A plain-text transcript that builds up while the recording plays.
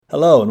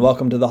Hello and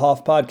welcome to the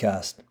Hoff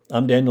Podcast.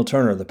 I'm Daniel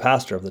Turner, the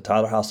pastor of the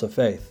Tyler House of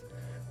Faith.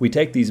 We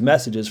take these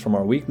messages from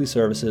our weekly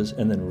services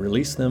and then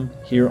release them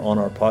here on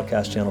our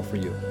podcast channel for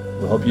you.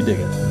 We hope you dig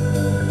it.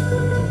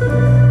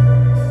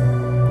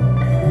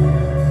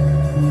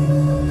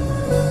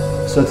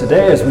 So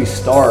today as we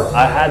start,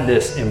 I had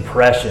this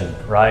impression,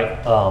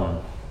 right?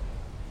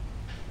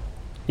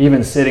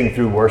 Even sitting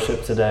through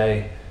worship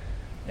today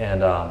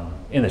and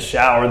in the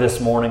shower this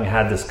morning, I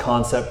had this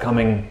concept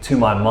coming to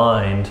my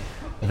mind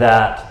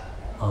that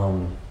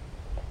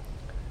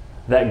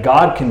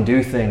God can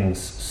do things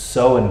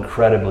so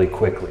incredibly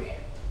quickly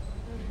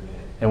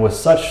and with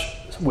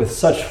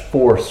such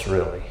force,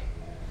 really,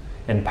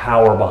 and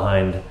power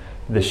behind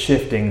the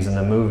shiftings and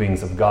the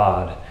movings of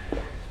God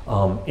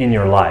in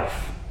your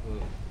life.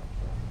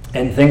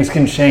 And things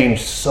can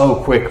change so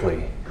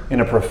quickly in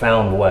a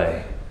profound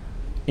way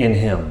in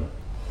Him.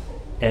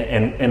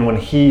 And when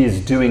He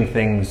is doing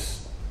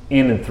things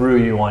in and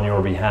through you on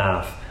your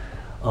behalf,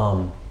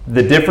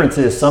 the difference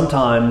is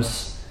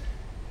sometimes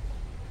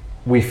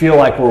we feel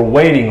like we're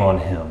waiting on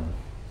Him,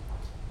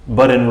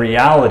 but in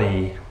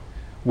reality,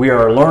 we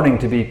are learning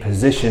to be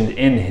positioned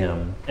in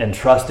Him and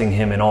trusting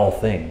Him in all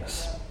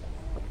things.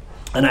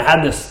 And I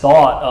had this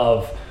thought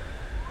of,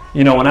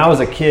 when I was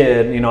a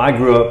kid, I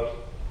grew up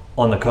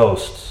on the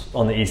coast,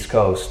 on the East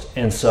Coast,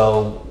 and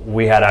so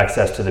we had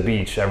access to the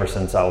beach ever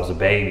since I was a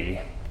baby.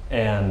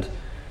 And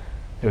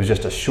it was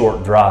just a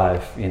short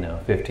drive,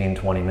 15,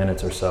 20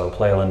 minutes or so.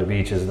 Playa Linda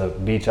Beach is the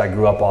beach I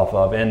grew up off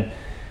of. And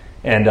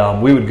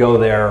we would go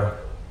there,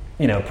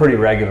 pretty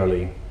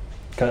regularly.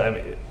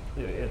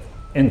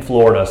 In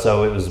Florida,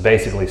 so it was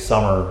basically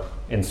summer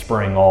and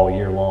spring all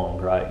year long,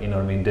 right?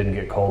 It didn't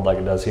get cold like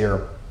it does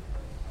here.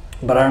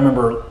 But I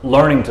remember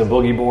learning to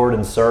boogie board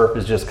and surf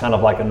is just kind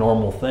of like a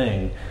normal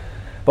thing.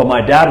 But my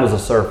dad was a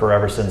surfer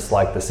ever since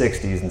like the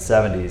 60s and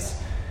 70s.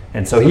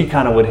 And so he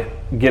kind of would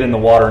get in the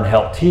water and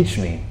help teach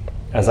me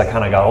as I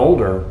kind of got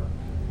older.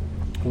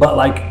 But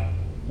like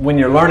when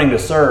you're learning to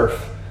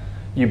surf,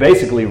 you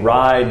basically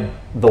ride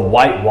the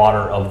white water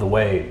of the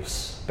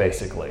waves,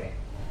 basically.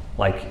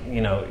 Like,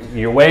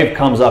 your wave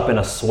comes up in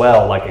a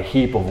swell, like a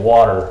heap of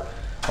water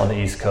on the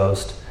East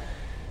Coast,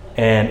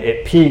 and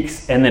it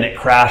peaks and then it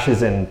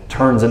crashes and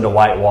turns into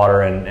white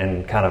water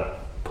and kind of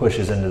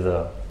pushes into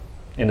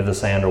the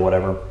sand or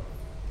whatever.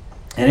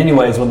 And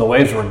anyways, when the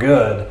waves were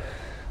good,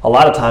 a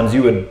lot of times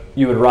you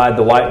would ride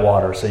the white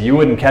water, so you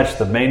wouldn't catch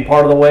the main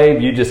part of the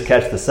wave, you just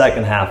catch the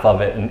second half of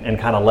it and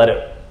kind of let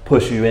it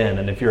push you in.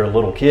 And if you're a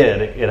little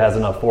kid, it has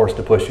enough force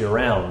to push you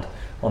around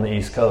on the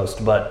East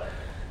Coast. But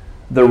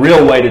the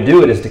real way to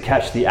do it is to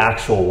catch the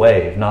actual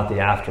wave, not the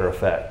after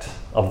effect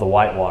of the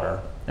white water.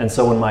 And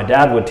so when my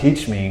dad would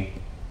teach me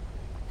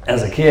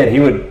as a kid,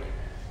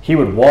 he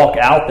would walk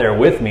out there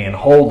with me and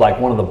hold like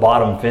one of the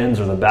bottom fins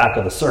or the back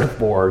of the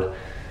surfboard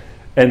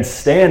and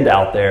stand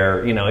out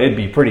there. It'd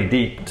be pretty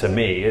deep to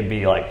me. It'd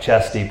be like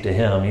chest deep to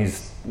him.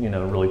 He's,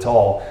 really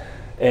tall.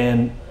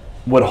 And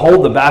would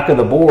hold the back of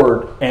the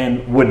board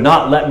and would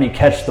not let me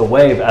catch the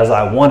wave as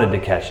I wanted to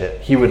catch it.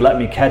 He would let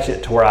me catch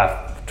it to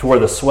where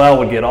the swell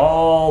would get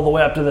all the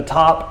way up to the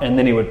top, and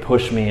then he would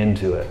push me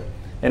into it.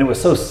 And it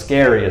was so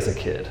scary as a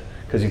kid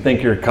because you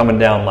think you're coming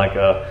down like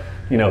a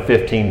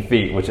 15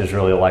 feet, which is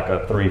really like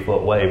a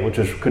 3-foot wave, which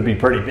could be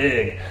pretty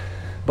big.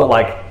 But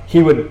like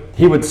he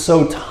would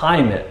so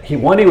time it. He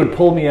would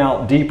pull me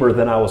out deeper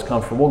than I was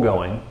comfortable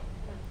going,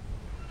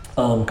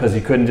 because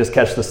he couldn't just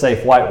catch the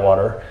safe white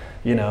water.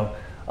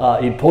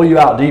 He'd pull you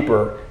out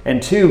deeper,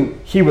 and two,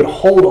 he would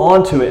hold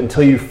on to it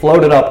until you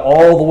floated up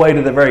all the way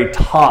to the very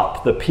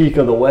top, the peak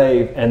of the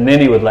wave, and then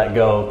he would let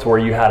go to where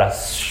you had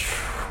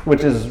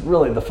which is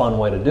really the fun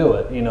way to do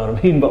it, you know what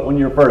I mean? But when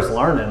you're first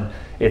learning,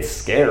 it's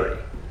scary.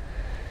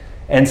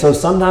 And so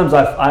sometimes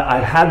I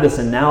had this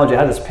analogy,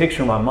 I had this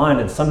picture in my mind,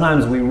 and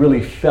sometimes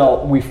we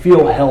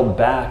feel held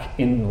back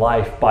in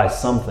life by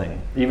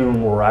something, even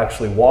when we're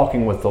actually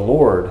walking with the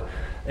Lord.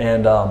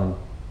 And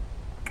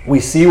we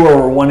see where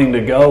we're wanting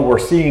to go. We're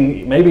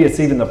seeing, maybe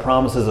it's even the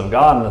promises of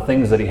God and the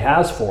things that He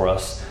has for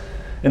us.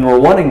 And we're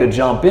wanting to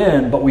jump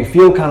in, but we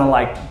feel kind of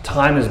like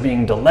time is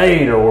being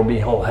delayed or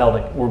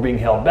we're being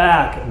held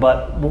back.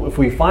 But if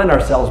we find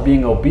ourselves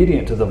being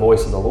obedient to the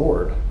voice of the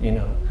Lord,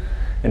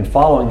 and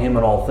following Him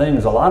in all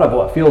things, a lot of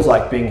what feels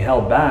like being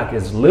held back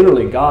is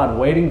literally God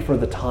waiting for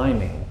the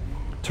timing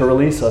to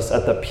release us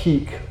at the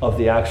peak of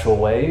the actual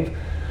wave,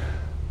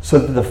 so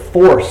that the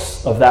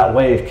force of that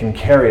wave can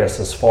carry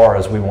us as far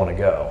as we want to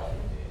go.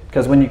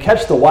 Because when you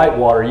catch the white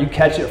water, you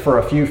catch it for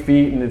a few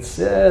feet, and it's,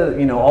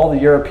 all the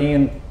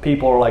European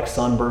people are like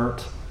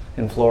sunburnt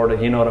in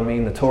Florida, you know what I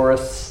mean? The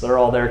tourists, they're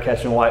all there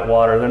catching white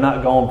water. They're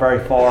not going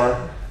very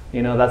far.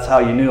 That's how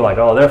you knew, like,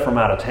 oh, they're from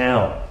out of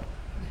town.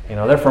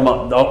 They're from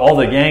all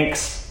the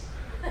Yanks.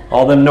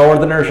 All them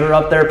Northerners are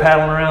up there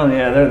paddling around.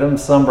 Yeah, they're them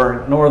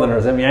sunburnt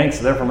Northerners. Them Yanks,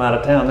 they're from out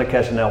of town. They're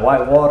catching that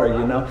white water,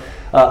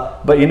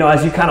 But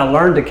as you kind of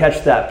learn to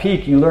catch that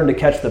peak, you learn to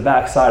catch the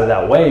backside of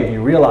that wave.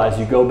 You realize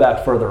you go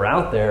back further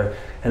out there,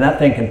 and that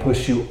thing can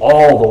push you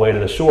all the way to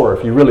the shore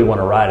if you really want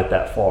to ride it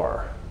that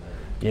far,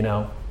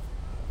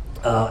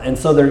 And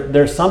so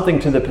there's something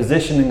to the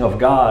positioning of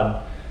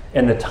God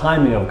and the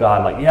timing of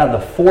God. Like, yeah, the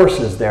force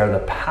is there,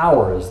 the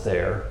power is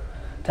there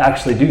to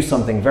actually do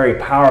something very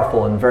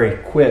powerful and very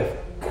quick,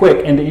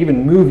 and to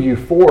even move you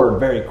forward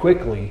very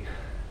quickly.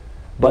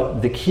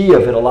 But the key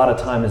of it a lot of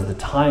time is the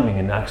timing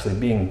and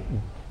actually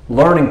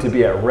learning to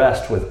be at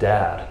rest with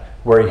Dad,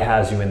 where He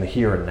has you in the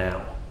here and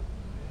now.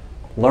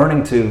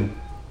 Learning to,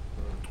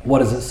 what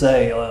does it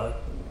say,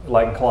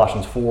 like in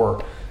Colossians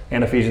 4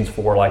 and Ephesians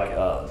 4,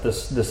 like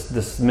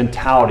this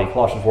mentality,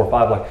 Colossians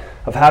 4:5, like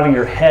of having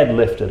your head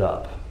lifted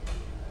up,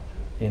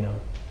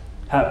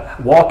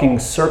 walking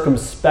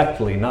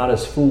circumspectly, not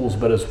as fools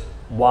but as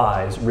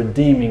wise,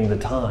 redeeming the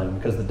time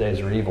because the days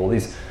are evil.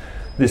 These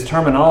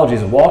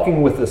terminologies,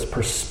 walking with this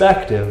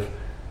perspective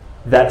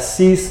that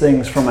sees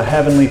things from a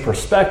heavenly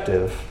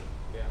perspective.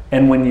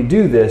 And when you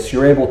do this,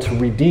 you're able to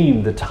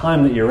redeem the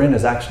time that you're in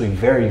is actually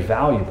very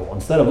valuable.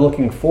 Instead of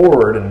looking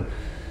forward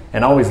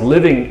and always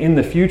living in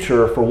the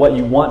future for what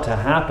you want to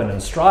happen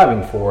and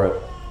striving for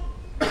it,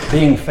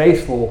 being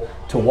faithful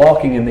to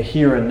walking in the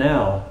here and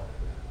now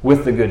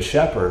with the Good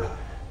Shepherd.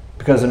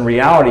 Because in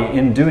reality,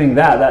 in doing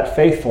that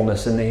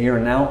faithfulness in the here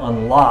and now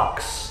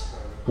unlocks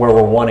where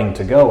we're wanting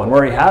to go and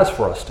where He has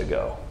for us to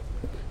go.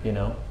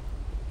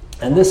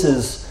 And this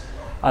is,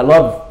 I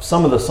love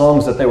some of the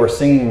songs that they were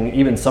singing,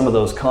 even some of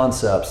those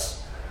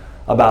concepts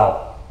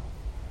about,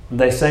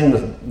 they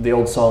sang the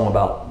old song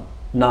about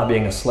not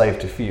being a slave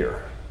to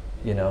fear,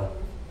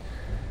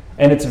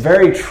 And it's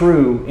very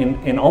true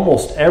in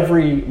almost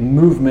every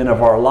movement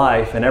of our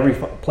life and every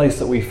place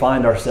that we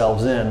find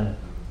ourselves in.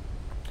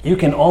 You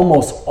can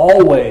almost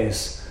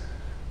always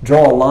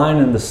draw a line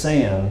in the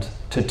sand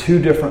to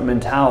two different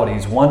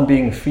mentalities, one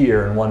being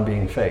fear and one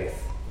being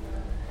faith.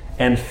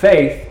 And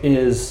faith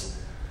is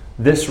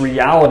this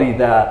reality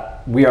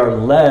that we are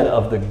led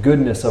of the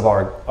goodness of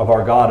our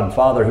God and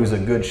Father, who's a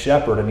good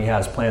shepherd, and He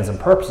has plans and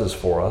purposes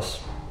for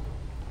us.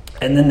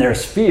 And then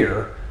there's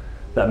fear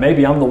that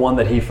maybe I'm the one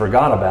that He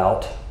forgot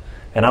about,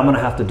 and I'm going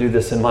to have to do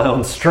this in my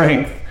own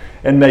strength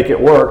and make it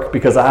work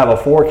because I have a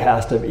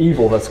forecast of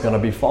evil that's going to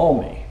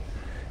befall me.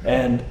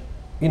 And,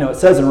 it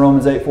says in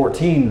Romans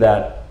 8:14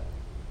 that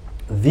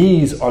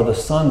these are the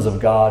sons of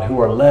God who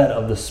are led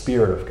of the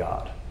Spirit of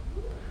God.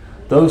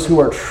 Those who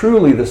are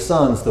truly the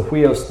sons, the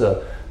huios,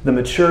 the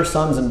mature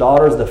sons and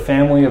daughters, the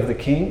family of the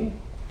King,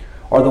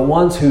 are the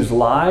ones whose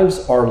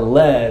lives are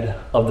led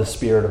of the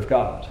Spirit of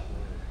God.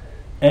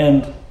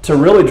 And to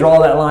really draw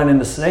that line in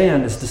the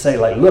sand is to say,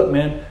 like, look,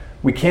 man,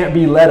 we can't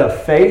be led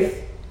of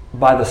faith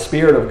by the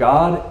Spirit of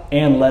God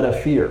and led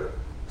of fear.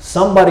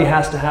 Somebody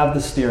has to have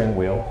the steering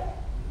wheel.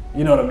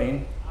 You know what I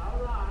mean?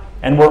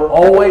 And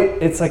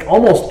it's like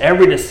almost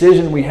every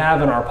decision we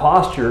have in our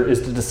posture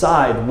is to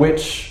decide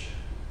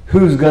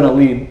who's going to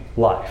lead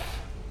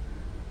life.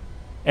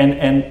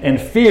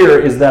 And fear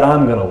is that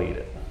I'm going to lead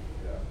it.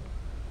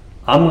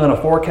 I'm going to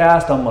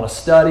forecast, I'm going to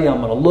study, I'm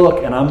going to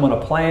look, and I'm going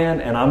to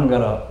plan, and I'm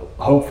going to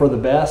hope for the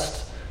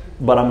best,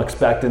 but I'm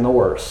expecting the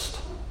worst.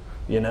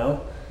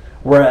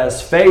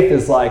 Whereas faith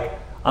is like,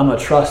 I'm going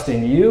to trust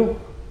in You.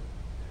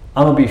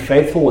 I'm going to be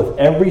faithful with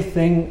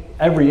everything,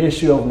 every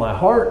issue of my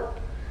heart,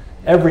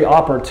 every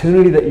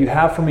opportunity that You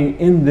have for me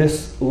in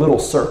this little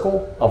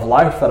circle of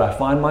life that I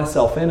find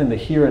myself in the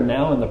here and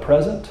now, in the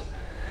present.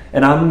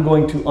 And I'm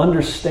going to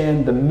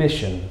understand the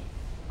mission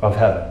of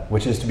heaven,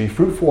 which is to be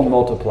fruitful and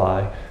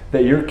multiply,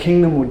 that Your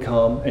kingdom would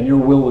come and Your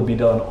will would be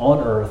done on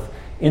earth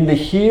in the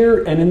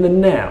here and in the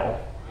now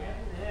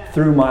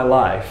through my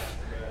life.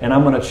 And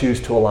I'm going to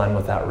choose to align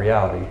with that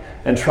reality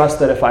and trust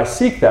that if I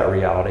seek that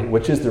reality,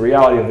 which is the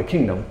reality of the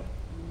kingdom,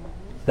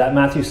 that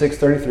Matthew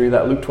 6:33,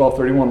 that Luke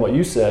 12:31, what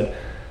you said,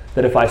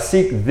 that if I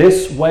seek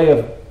this way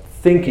of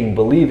thinking,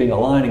 believing,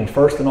 aligning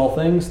first in all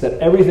things, that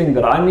everything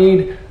that I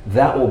need,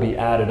 that will be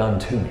added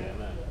unto me.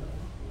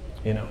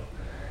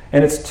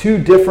 And it's two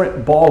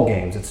different ball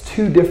games. It's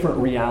two different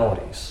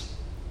realities.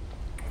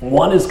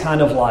 One is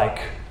kind of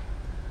like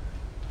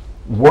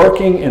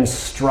working and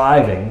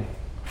striving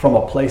from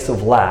a place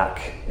of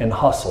lack and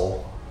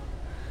hustle.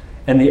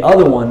 And the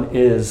other one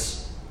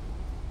is,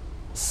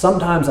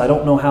 sometimes I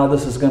don't know how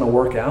this is going to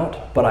work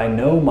out, but I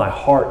know my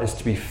heart is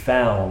to be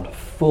found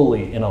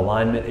fully in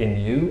alignment in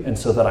You, and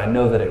so that I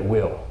know that it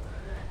will.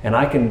 And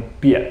I can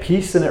be at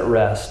peace and at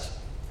rest,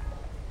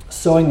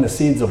 sowing the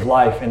seeds of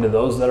life into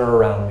those that are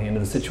around me, into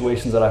the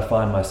situations that I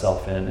find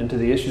myself in, into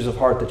the issues of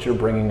heart that You're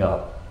bringing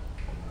up,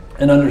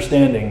 and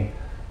understanding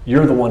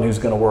You're the one who's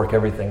going to work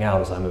everything out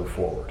as I move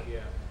forward.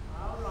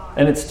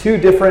 And it's two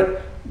different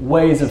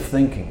ways of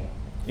thinking.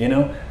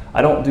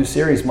 I don't do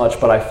series much,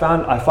 but I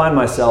find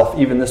myself,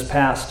 even this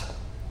past,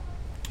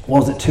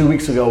 2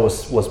 weeks ago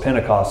was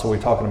Pentecost, so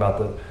we're talking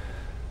about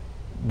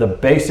the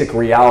basic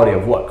reality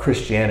of what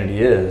Christianity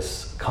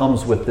is,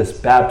 comes with this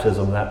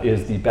baptism that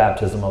is the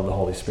baptism of the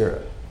Holy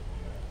Spirit.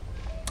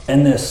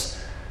 And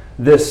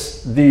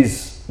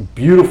these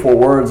beautiful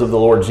words of the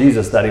Lord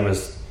Jesus that He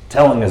was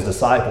telling His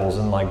disciples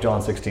in like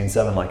John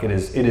 16:7, like it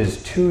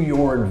is to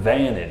your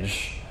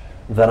advantage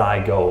that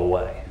I go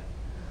away.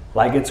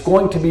 Like, it's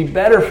going to be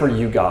better for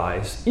you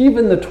guys,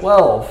 even the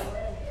 12,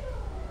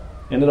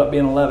 Ended up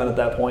being 11 at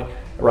that point,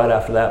 right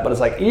after that. But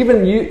it's like,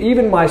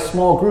 even my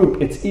small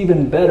group, it's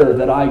even better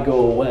that I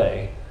go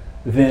away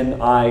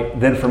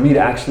than for me to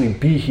actually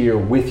be here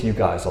with you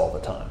guys all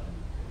the time.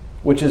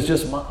 Which is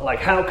just like,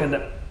 how can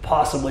that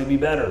possibly be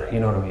better? You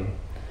know what I mean?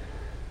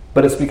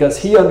 But it's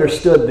because he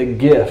understood the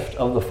gift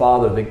of the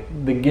Father,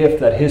 the gift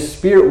that his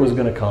Spirit was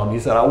going to come. He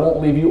said, I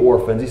won't leave you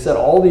orphans. He said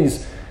all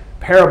these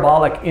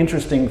parabolic,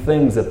 interesting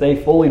things that they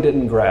fully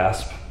didn't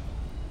grasp.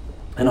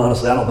 And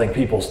honestly, I don't think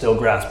people still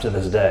grasp to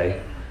this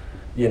day,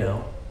 you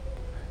know.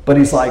 But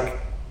he's like,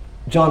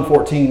 John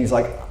 14, he's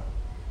like,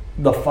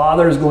 the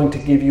Father is going to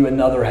give you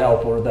another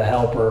helper,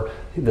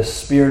 the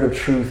Spirit of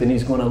truth, and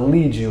he's going to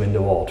lead you into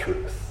all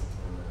truth.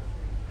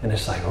 And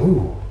it's like,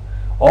 ooh,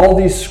 all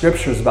these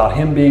scriptures about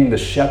him being the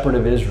shepherd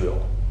of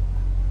Israel.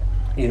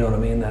 You know what I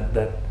mean?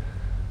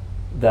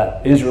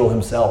 That Israel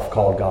himself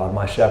called God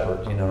my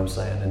shepherd, you know what I'm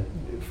saying? And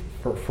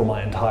for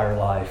my entire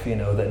life, you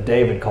know, that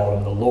David called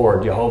him the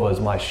Lord. Jehovah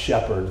is my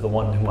shepherd, the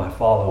one whom I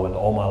follow in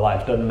all my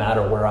life. Doesn't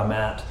matter where I'm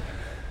at,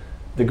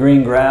 the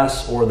green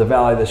grass or the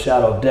valley of the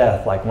shadow of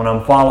death. Like when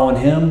I'm following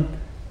him,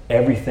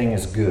 everything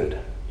is good.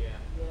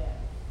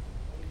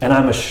 And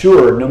I'm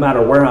assured, no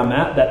matter where I'm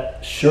at,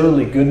 that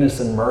surely goodness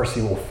and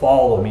mercy will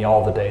follow me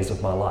all the days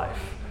of my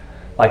life.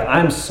 Like,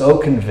 I'm so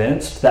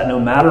convinced that no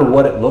matter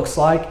what it looks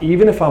like,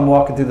 even if I'm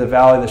walking through the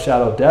valley of the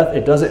shadow of death,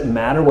 it doesn't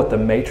matter what the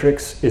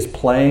Matrix is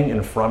playing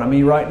in front of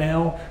me right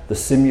now, the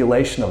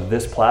simulation of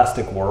this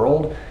plastic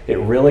world. It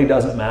really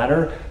doesn't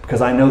matter, because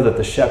I know that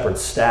the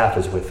shepherd's staff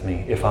is with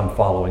me if I'm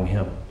following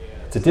him.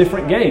 It's a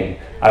different game.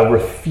 I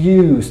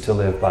refuse to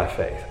live by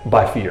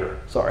fear.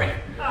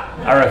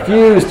 I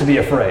refuse to be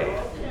afraid.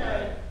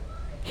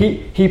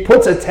 He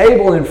puts a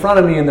table in front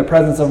of me in the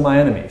presence of my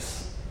enemies.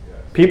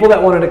 People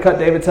that wanted to cut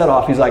David's head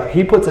off, he's like,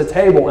 he puts a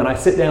table and I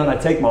sit down, I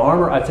take my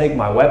armor, I take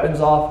my weapons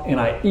off, and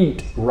I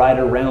eat right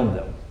around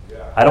them.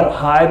 I don't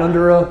hide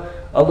under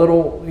a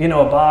little, a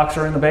box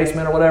or in the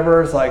basement or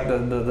whatever. It's like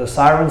the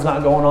siren's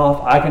not going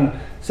off. I can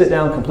sit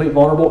down complete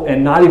vulnerable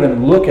and not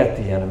even look at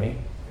the enemy,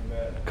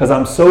 because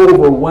I'm so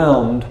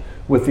overwhelmed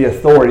with the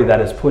authority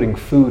that is putting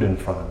food in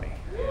front of me.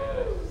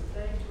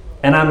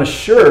 And I'm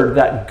assured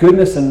that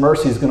goodness and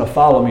mercy is going to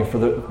follow me for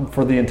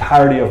the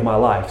entirety of my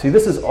life. See,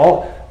 this is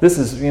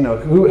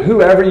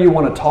whoever you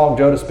want to talk,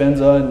 Joe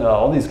Dispenza and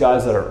all these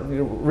guys that are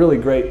really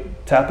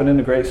great, tapping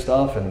into great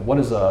stuff. And what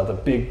is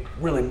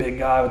really big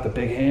guy with the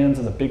big hands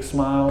and the big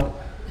smile?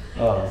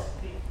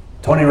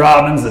 Tony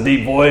Robbins, the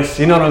deep voice.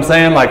 You know what I'm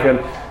saying? Like,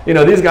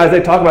 these guys,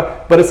 they talk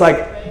about, but it's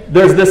like,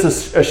 there's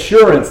this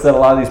assurance that a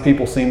lot of these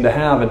people seem to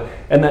have,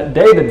 and that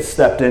David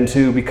stepped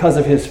into because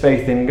of his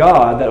faith in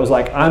God, that was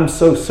like, I'm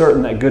so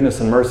certain that goodness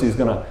and mercy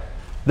they're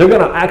going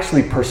to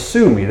actually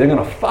pursue me. They're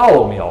going to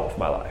follow me all of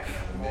my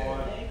life.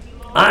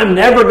 I'm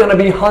never going to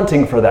be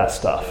hunting for that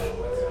stuff.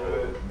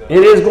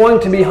 It is going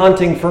to be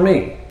hunting for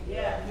me.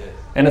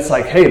 And it's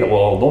like, hey,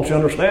 well, don't you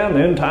understand?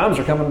 The end times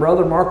are coming,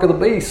 brother, mark of the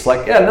beast.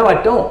 Like, yeah, no,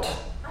 I don't.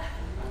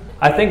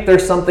 I think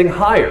there's something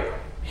higher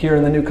here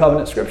in the New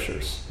Covenant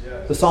Scriptures.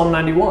 The Psalm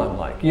 91,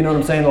 like, you know what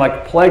I'm saying?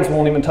 Like, plagues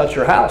won't even touch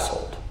your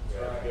household.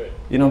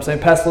 You know what I'm saying?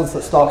 Pestilence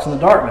that stalks in the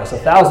darkness,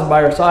 1,000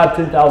 by your side,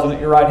 10,000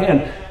 at your right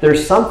hand.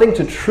 There's something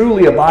to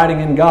truly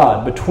abiding in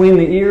God between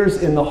the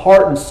ears, in the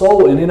heart and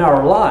soul, and in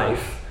our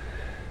life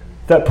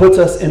that puts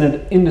us in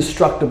an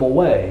indestructible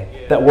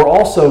way. That we're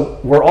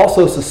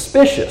also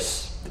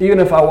suspicious. Even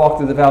if I walk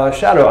through the valley of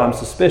shadow, I'm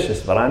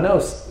suspicious. But I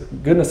know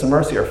goodness and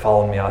mercy are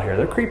following me out here.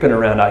 They're creeping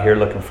around out here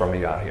looking for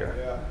me out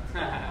here.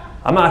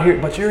 I'm out here,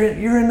 but you're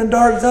in the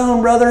dark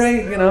zone, brother.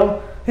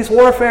 It's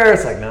warfare.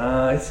 It's like,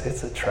 nah,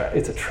 it's a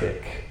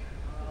trick.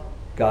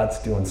 God's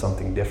doing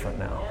something different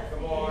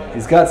now.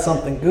 He's got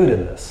something good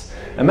in this.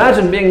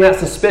 Imagine being that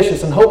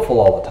suspicious and hopeful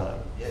all the time.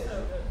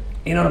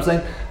 You know what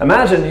I'm saying?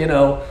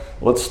 Imagine,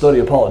 let's study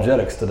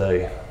apologetics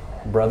today,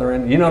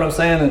 brethren. You know what I'm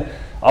saying? And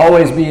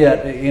always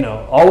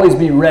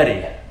be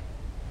ready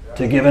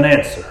to give an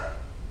answer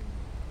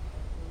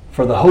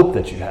for the hope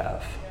that you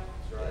have.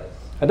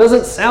 It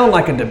doesn't sound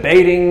like a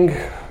debating,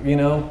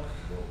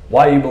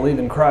 why you believe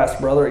in Christ,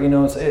 brother.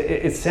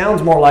 It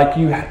sounds more like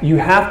you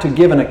have to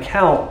give an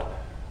account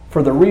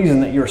for the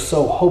reason that you're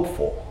so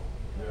hopeful.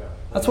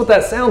 That's what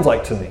that sounds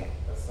like to me.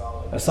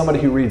 As somebody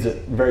who reads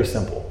it very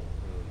simple,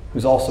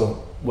 who's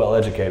also well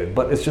educated.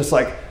 But it's just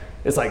like,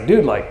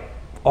 dude, like,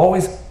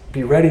 always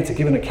be ready to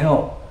give an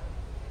account.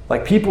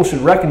 Like, people should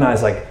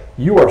recognize, like,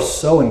 you are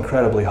so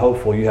incredibly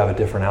hopeful, you have a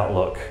different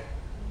outlook.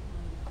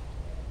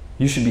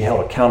 You should be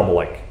held accountable,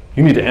 like,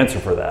 you need to answer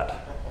for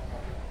that.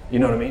 You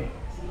know what I mean?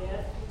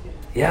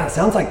 Yeah, it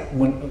sounds like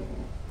when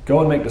go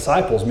and make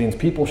disciples means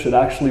people should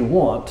actually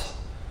want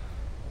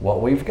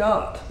what we've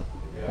got,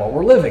 what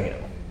we're living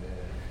in.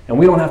 And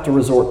we don't have to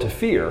resort to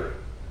fear.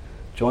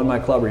 Join my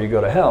club or you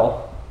go to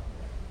hell.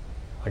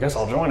 I guess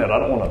I'll join it. I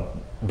don't want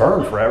to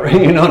burn forever.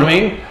 You know what I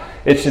mean?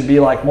 It should be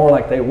like more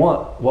like they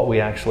want what we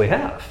actually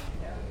have.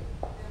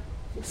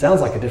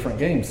 Sounds like a different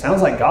game.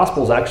 Sounds like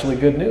gospel's actually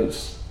good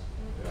news.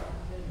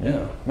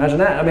 Yeah, imagine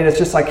that. I mean, it's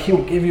just like he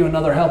will give you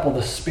another help of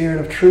the Spirit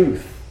of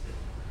truth.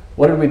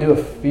 What did we do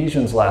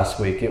Ephesians last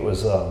week? It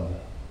was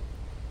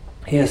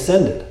He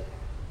ascended.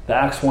 The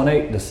Acts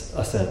 1:8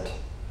 ascent.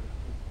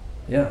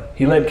 Yeah.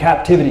 He led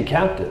captivity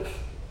captive,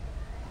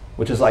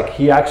 which is like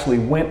he actually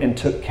went and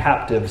took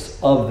captives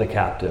of the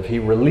captive. He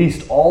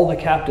released all the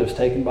captives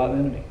taken by the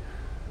enemy.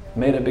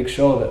 Made a big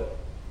show of it.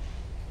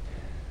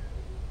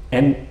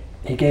 And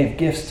he gave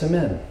gifts to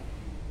men.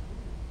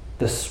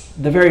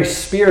 The very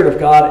Spirit of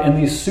God and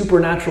these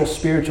supernatural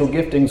spiritual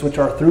giftings, which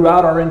are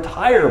throughout our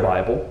entire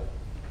Bible,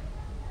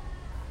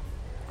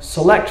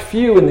 select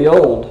few in the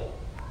Old,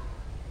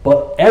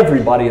 but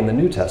everybody in the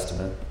New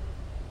Testament,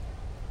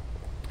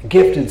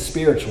 gifted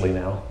spiritually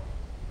now,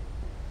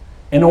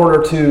 in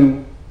order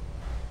to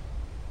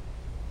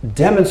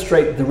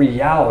demonstrate the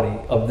reality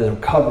of the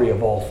recovery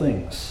of all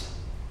things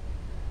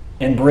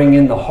and bring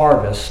in the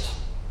harvest,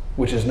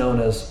 which is known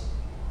as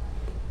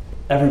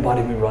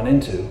everybody we run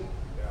into,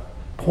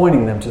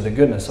 pointing them to the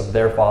goodness of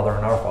their Father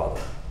and our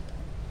Father.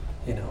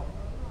 You know.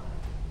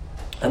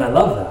 And I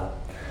love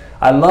that.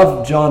 I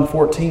love John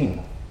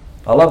 14.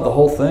 I love the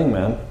whole thing,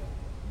 man.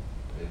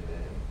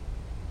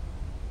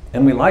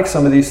 And we like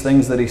some of these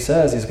things that he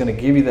says. He's going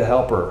to give you the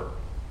helper.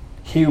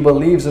 He who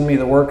believes in me,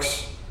 the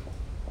works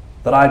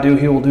that I do,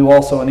 he will do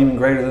also, and even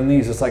greater than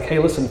these. It's like, hey,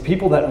 listen,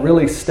 people that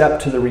really step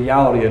to the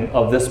reality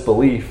of this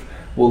belief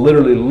will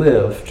literally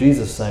live,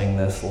 Jesus saying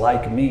this,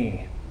 like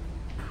me.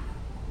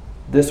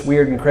 This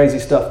weird and crazy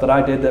stuff that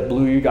I did that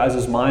blew you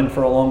guys' mind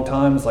for a long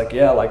time, it's like,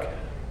 yeah, like,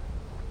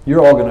 you're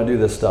all going to do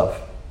this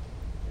stuff.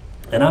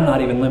 And I'm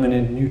not even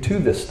limiting you to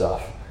this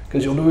stuff,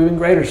 because you'll do even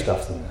greater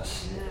stuff than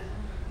this.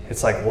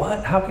 It's like,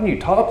 what? How can you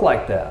talk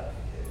like that?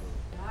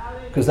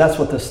 Because that's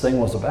what this thing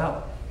was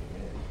about.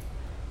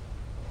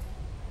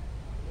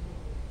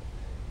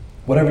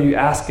 Whatever you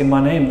ask in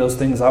my name, those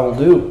things I will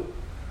do.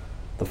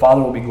 The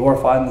Father will be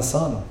glorified in the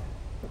Son.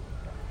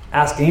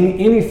 Ask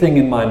anything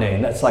in my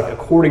name. That's like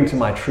according to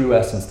my true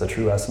essence, the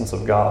true essence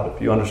of God.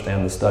 If you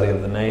understand the study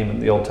of the name in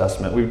the Old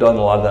Testament, we've done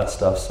a lot of that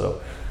stuff, so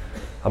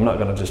I'm not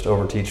going to just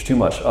overteach too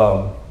much.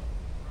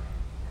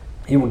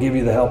 He will give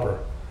you the helper,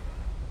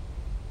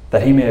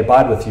 that he may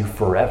abide with you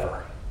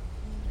forever.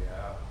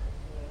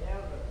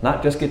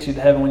 Not just get you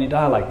to heaven when you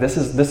die. Like this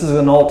is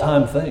an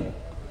all-time thing.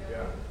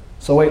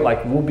 So wait,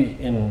 like we'll be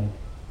in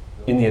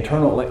the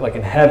eternal, like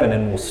in heaven,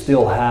 and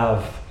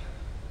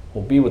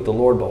we'll be with the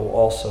Lord, but we'll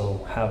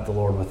also have the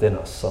Lord within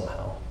us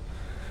somehow.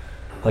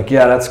 Like,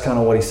 yeah, that's kind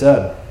of what he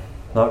said.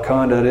 Not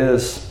kind, it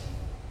is.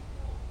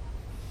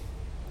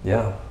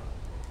 Yeah.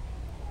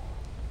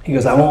 He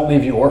goes, I won't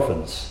leave you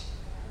orphans.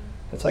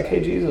 It's like,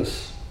 hey,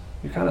 Jesus,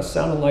 you're kind of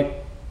sounding like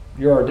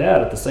you're our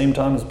dad at the same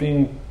time as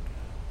being,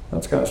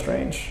 that's kind of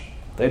strange.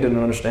 They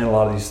didn't understand a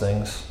lot of these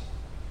things.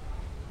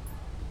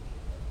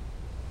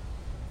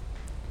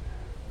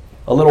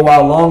 A little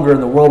while longer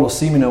and the world will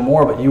see me no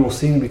more, but you will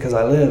see me because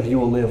I live. You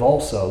will live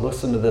also.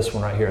 Listen to this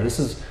one right here.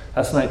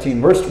 That's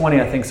 19. Verse 20,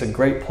 I think, is a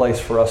great place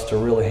for us to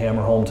really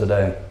hammer home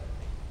today.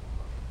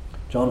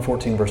 John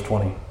 14, verse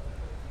 20.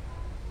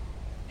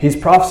 He's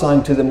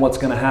prophesying to them what's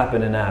going to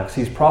happen in Acts.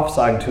 He's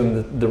prophesying to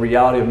them the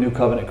reality of New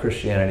Covenant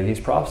Christianity. He's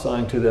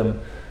prophesying to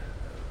them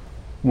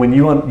when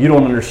you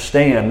don't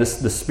understand, the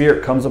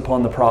Spirit comes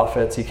upon the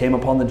prophets. He came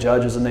upon the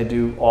judges, and they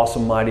do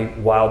awesome, mighty,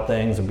 wild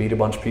things and beat a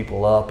bunch of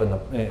people up. And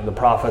the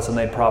prophets, and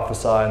they'd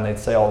prophesy, and they'd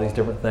say all these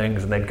different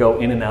things, and they'd go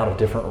in and out of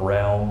different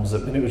realms.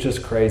 And it was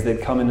just crazy.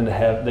 They'd come into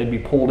heaven. They'd be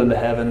pulled into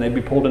heaven. They'd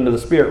be pulled into the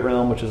spirit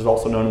realm, which is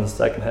also known as the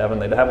second heaven.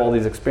 They'd have all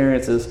these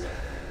experiences.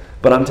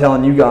 But I'm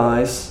telling you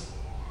guys,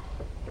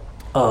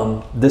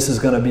 this is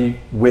going to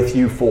be with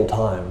you full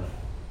time.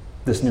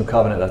 This new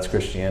covenant, that's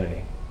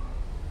Christianity.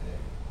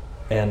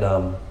 And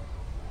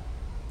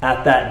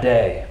at that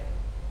day,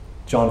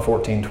 John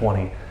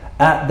 14:20,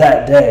 at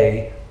that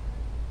day,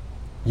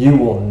 you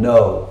will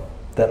know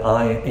that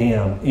I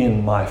am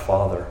in my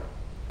Father,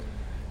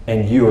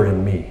 and you are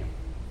in me,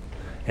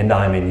 and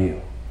I am in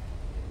you.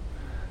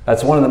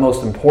 That's one of the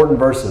most important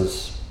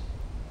verses.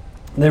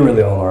 They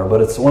really all are, but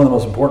it's one of the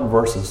most important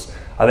verses,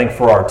 I think,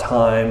 for our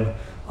time,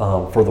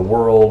 for the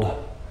world.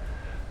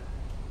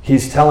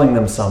 He's telling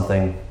them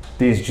something,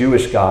 these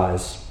Jewish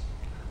guys,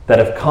 that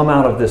have come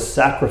out of this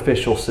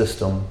sacrificial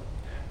system,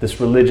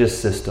 this religious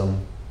system,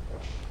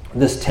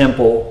 this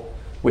temple,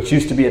 which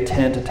used to be a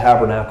tent, a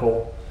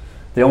tabernacle.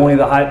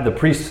 The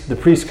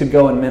priest could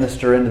go and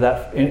minister into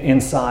that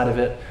inside of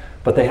it,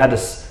 but they had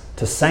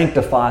to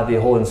sanctify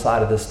the whole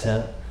inside of this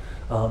tent.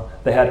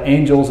 They had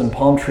angels and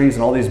palm trees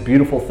and all these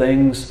beautiful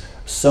things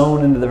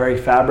sewn into the very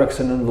fabrics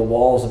and into the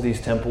walls of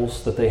these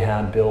temples that they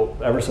had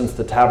built ever since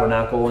the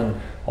tabernacle and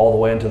all the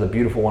way into the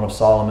beautiful one of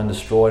Solomon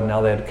destroyed.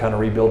 Now they had kind of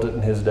rebuilt it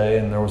in his day,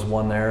 and there was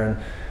one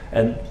there.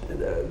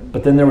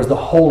 But then there was the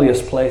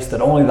holiest place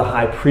that only the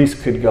high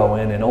priest could go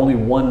in, and only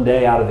one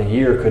day out of the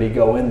year could he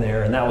go in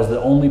there, and that was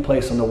the only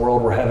place in the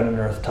world where heaven and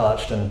earth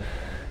touched. And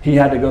he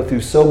had to go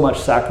through so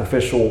much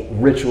sacrificial,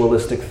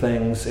 ritualistic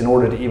things in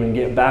order to even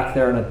get back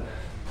there and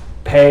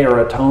pay or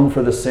atone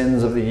for the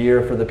sins of the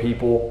year for the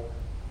people,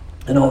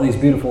 and all these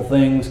beautiful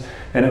things.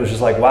 And it was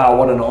just like, wow,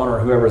 what an honor,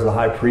 whoever's the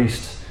high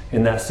priest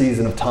in that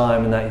season of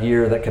time, in that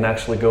year, that can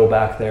actually go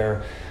back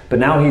there. But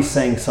now he's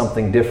saying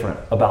something different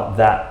about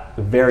that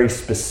very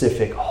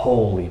specific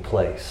holy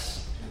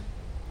place.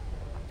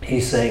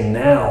 He's saying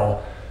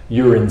now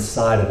you're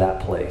inside of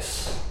that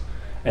place,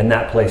 and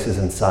that place is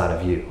inside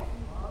of you.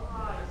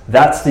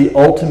 That's the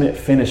ultimate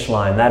finish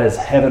line. That is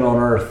heaven on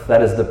earth.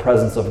 That is the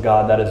presence of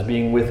God. That is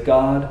being with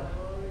God.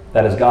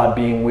 That is God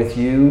being with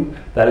you.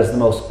 That is the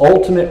most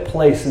ultimate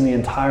place in the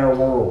entire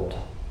world.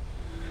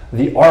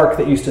 The ark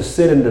that used to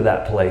sit into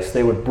that place,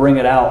 they would bring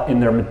it out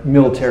in their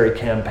military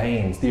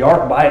campaigns. The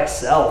ark by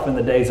itself in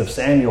the days of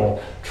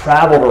Samuel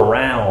traveled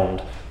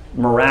around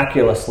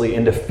miraculously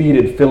and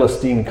defeated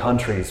Philistine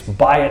countries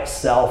by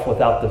itself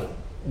without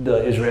the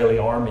Israeli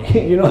army.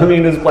 You know what I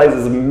mean? This place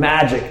is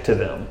magic to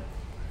them.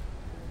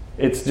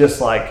 It's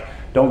just like,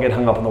 don't get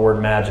hung up on the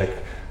word magic.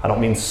 I don't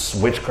mean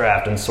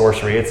witchcraft and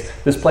sorcery.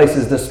 This place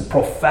is this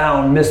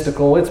profound,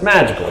 mystical. It's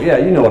magical. Yeah,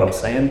 you know what I'm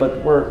saying.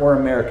 But we're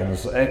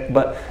Americans.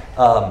 But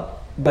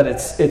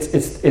it's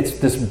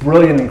this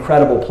brilliant,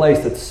 incredible place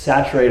that's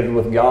saturated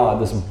with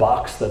God. This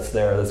box that's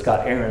there, that's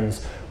got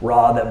Aaron's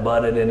rod that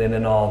budded in it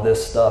and all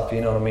this stuff. You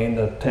know what I mean?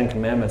 The Ten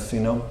Commandments. You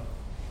know,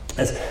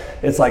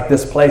 it's like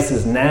this place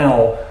is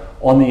now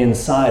on the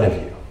inside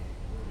of you.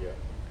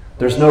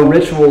 There's no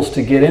rituals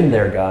to get in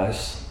there,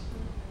 guys.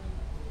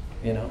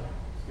 You know.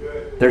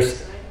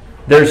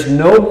 There's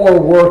no more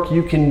work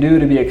you can do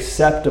to be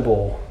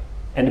acceptable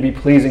and to be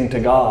pleasing to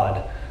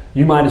God.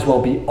 You might as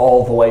well be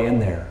all the way in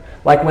there.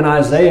 Like when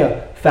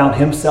Isaiah found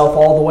himself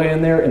all the way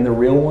in there, in the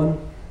real one,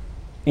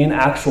 in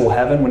actual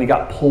heaven, when he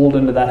got pulled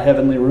into that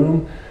heavenly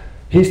room,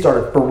 he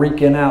started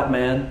freaking out,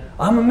 man.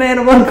 I'm a man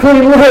of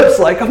unclean lips.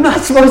 Like, I'm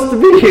not supposed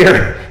to be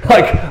here.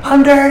 Like,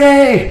 I'm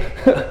dirty.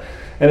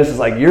 And it's just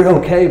like, you're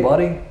okay,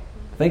 buddy.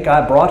 I think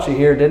I brought you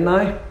here, didn't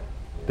I?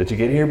 Did you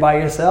get here by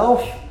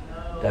yourself?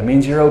 That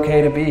means you're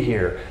okay to be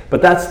here.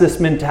 But that's this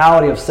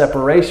mentality of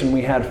separation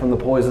we had from the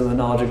poison of the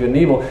knowledge of good and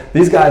evil.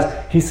 These guys,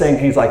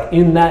 he's like,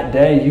 in that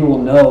day you will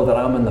know that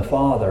I'm in the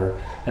Father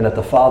and that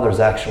the Father's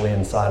actually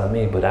inside of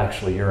me, but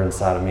actually you're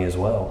inside of me as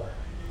well.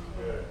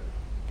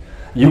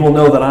 You will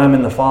know that I'm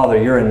in the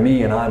Father, you're in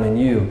me, and I'm in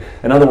you.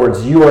 In other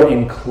words, you are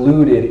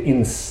included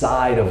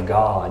inside of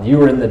God. You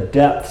are in the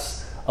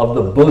depths of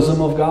the bosom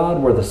of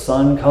God where the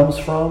Son comes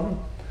from.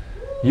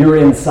 You're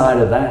inside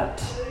of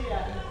that.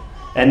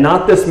 And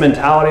not this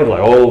mentality of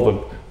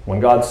like, when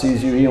God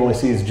sees you, he only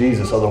sees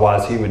Jesus.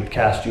 Otherwise, he would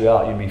cast you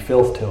out. You'd be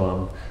filth to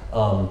him.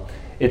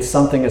 It's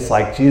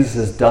like Jesus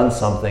has done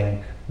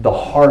something. The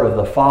heart of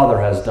the Father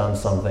has done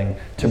something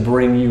to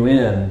bring you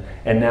in.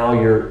 And now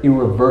you're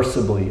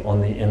irreversibly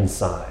on the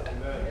inside.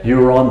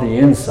 You're on the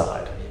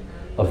inside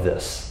of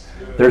this.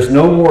 There's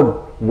no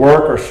more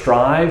work or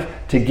strive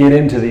to get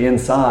into the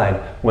inside.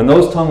 When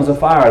those tongues of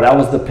fire, that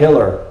was the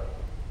pillar,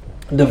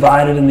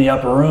 divided in the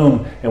upper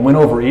room and went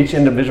over each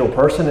individual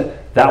person,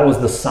 that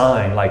was the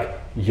sign, like,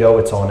 yo,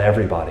 it's on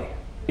everybody.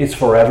 It's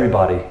for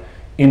everybody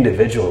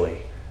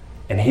individually.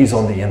 And he's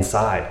on the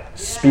inside,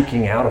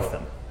 speaking out of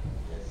them,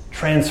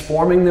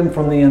 transforming them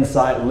from the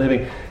inside,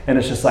 living. And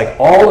it's just like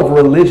all of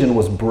religion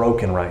was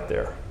broken right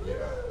there.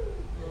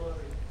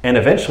 And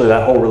eventually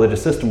that whole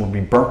religious system would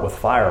be burnt with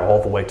fire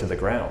all the way to the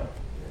ground.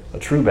 A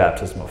true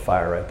baptism of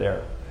fire right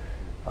there.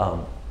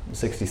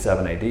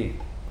 67 AD.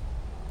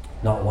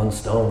 Not one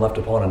stone left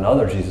upon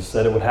another. Jesus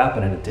said it would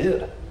happen, and it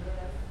did.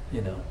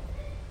 You know.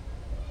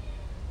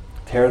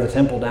 Tear the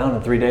temple down,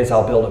 in 3 days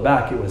I'll build it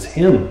back. It was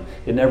him.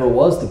 It never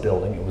was the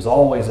building. It was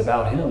always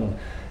about him.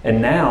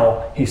 And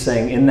now he's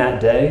saying in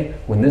that day,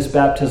 when this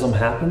baptism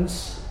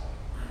happens,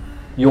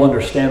 you'll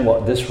understand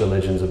what this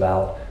religion's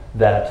about,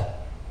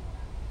 that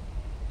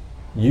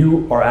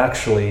you are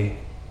actually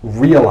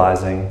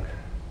realizing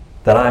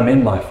that I'm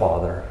in my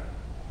Father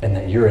and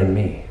that you're in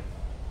me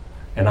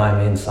and I'm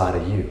inside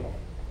of you.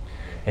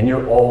 And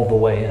you're all the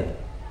way in.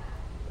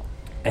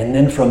 And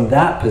then from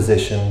that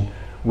position,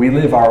 we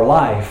live our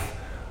life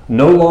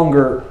no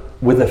longer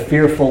with a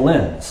fearful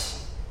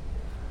lens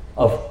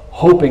of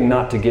hoping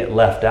not to get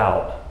left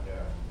out,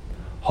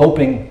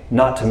 hoping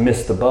not to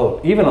miss the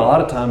boat. Even a lot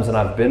of times, and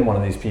I've been one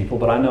of these people,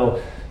 but I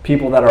know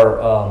people that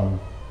are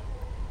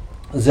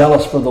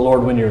zealous for the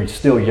Lord when you're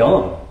still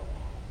young.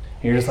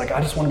 You're just like, I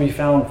just want to be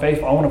found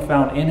faithful. I want to be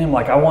found in him.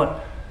 Like I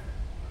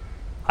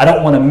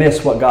don't want to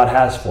miss what God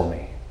has for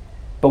me.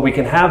 But we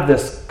can have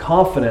this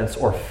confidence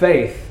or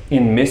faith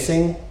in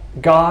missing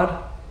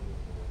God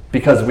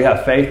because we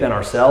have faith in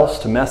ourselves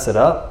to mess it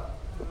up,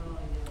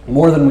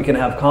 more than we can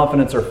have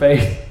confidence or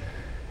faith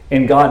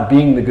in God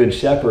being the good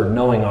shepherd,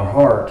 knowing our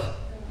heart.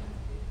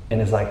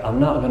 And it's like, I'm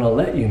not going to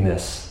let you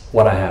miss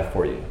what I have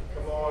for you.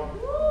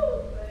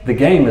 The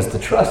game is to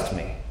trust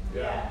me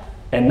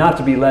and not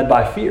to be led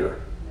by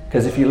fear.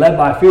 Because if you're led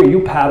by fear,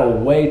 you paddle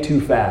way too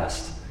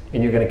fast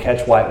and you're going to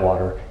catch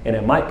whitewater, and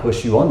it might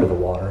push you under the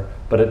water,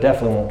 but it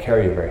definitely won't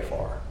carry you very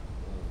far.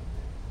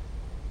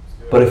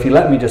 But if you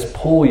let me just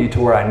pull you to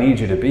where I need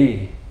you to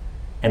be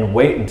and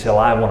wait until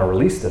I want to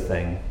release the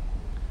thing,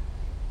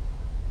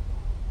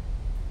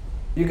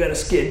 you got to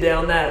skid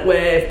down that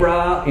wave,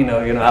 bro. You know,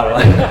 I don't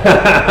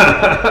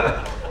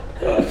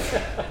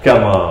like.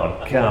 Come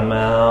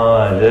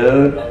on,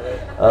 dude.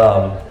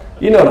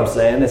 You know what I'm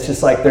saying? It's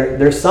just like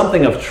there's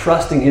something of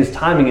trusting his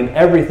timing in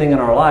everything in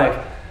our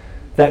life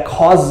that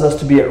causes us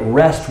to be at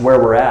rest where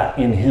we're at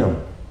in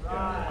him.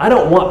 I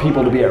don't want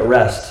people to be at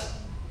rest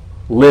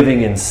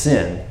living in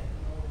sin.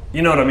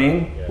 You know what I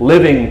mean?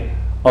 Yeah.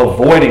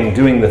 Avoiding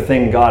doing the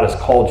thing God has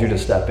called you to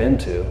step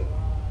into.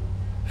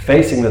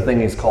 Facing the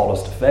thing he's called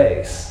us to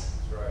face.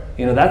 Right.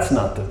 You know, that's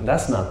not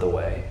the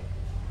way.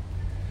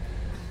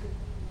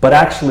 But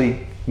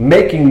actually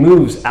making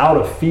moves out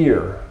of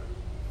fear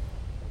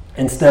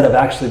instead of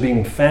actually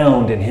being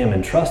found in him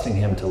and trusting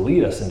him to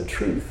lead us into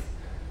truth.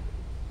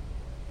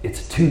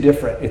 It's two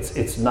different,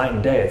 it's night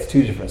and day. It's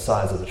two different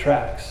sides of the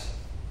tracks.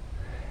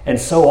 And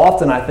so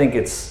often I think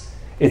it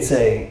is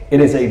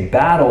a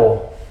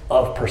battle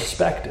of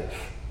perspective.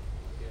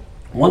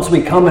 Once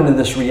we come into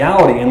this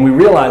reality and we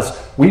realize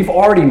we've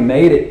already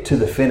made it to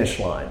the finish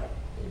line.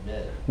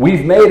 Amen.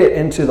 We've made it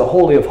into the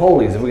Holy of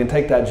Holies, if we can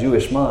take that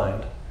Jewish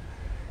mind.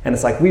 And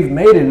it's like we've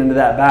made it into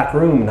that back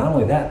room. Not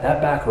only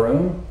that back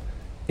room,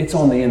 it's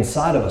on the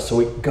inside of us, so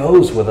it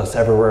goes with us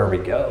everywhere we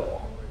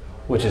go,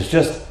 which is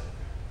just,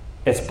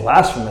 it's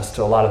blasphemous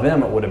to a lot of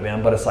them, it would have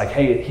been, but it's like,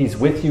 hey, he's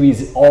with you,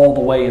 he's all the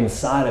way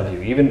inside of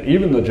you.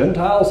 Even the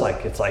Gentiles,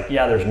 like, it's like,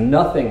 yeah, there's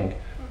nothing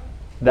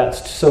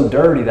that's so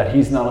dirty that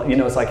he's not, you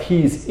know, it's like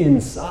he's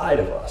inside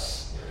of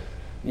us,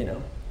 you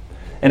know.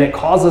 And it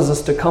causes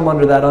us to come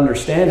under that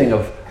understanding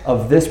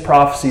of this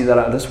prophecy,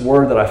 this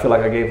word that I feel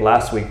like I gave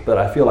last week, but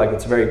I feel like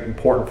it's very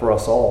important for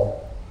us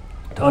all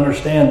to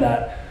understand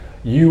that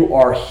you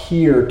are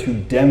here to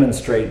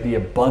demonstrate the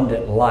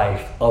abundant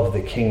life of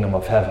the kingdom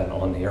of heaven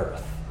on the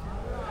earth.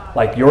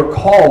 Like your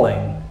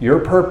calling, your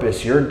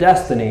purpose, your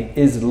destiny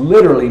is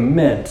literally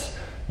meant,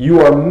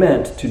 you are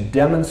meant to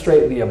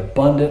demonstrate the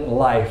abundant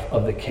life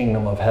of the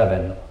kingdom of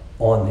heaven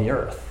on the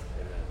earth.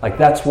 Like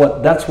that's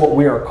what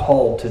we are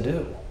called to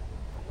do.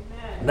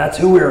 That's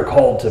who we are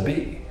called to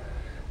be.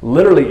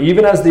 Literally,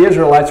 even as the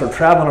Israelites are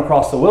traveling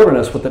across the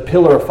wilderness with the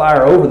pillar of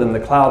fire over them, the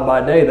cloud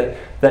by day,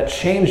 that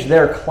changed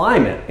their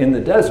climate in the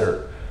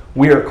desert,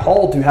 we are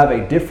called to have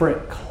a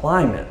different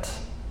climate.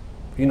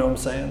 You know what I'm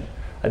saying?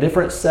 A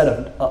different set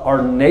of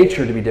our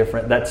nature to be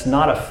different that's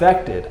not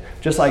affected,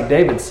 just like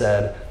David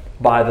said,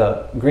 by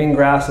the green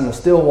grass and the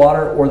still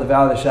water, or the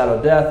valley of the shadow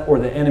of death, or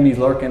the enemies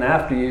lurking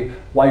after you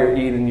while you're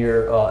eating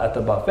at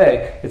the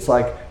buffet. It's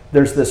like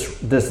there's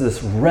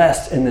this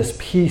rest and this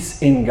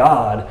peace in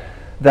God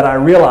that I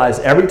realize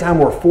every time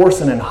we're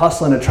forcing and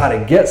hustling to try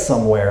to get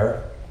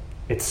somewhere,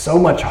 it's so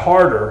much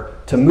harder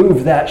to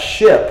move that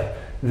ship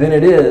than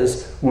it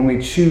is when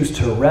we choose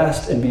to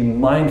rest and be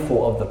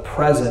mindful of the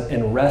present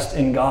and rest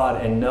in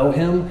God and know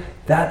him.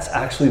 That's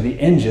actually the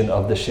engine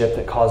of the ship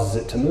that causes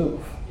it to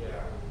move.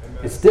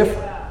 It's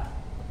different.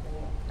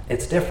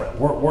 It's different.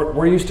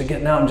 We're used to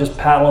getting out and just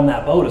paddling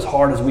that boat as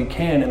hard as we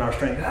can in our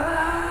strength.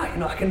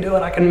 I can do it.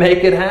 I can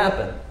make it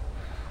happen.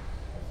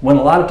 When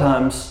a lot of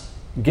times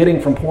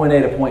getting from point A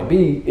to point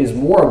B is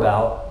more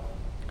about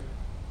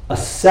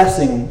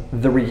assessing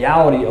the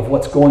reality of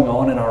what's going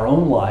on in our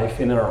own life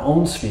and in our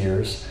own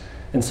spheres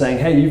and saying,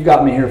 hey, you've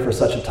got me here for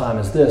such a time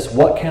as this.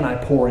 What can I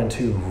pour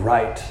into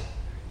right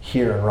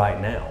here and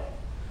right now?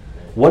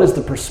 What is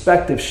the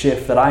perspective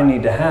shift that I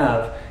need to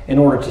have in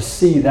order to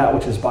see that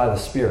which is by the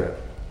Spirit,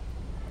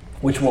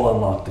 which will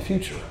unlock the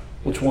future,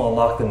 which will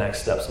unlock the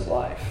next steps of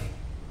life?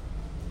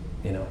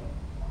 You know.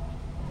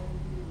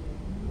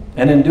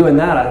 And in doing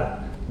that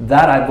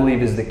I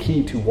believe is the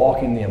key to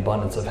walking the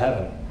abundance of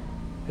heaven.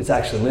 It's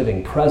actually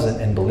living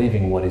present and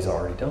believing what he's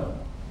already done.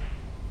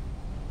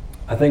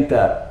 I think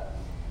that,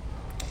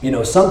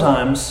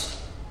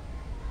 sometimes,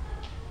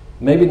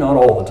 maybe not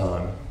all the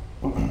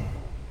time,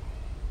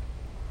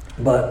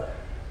 but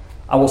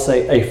I will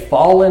say a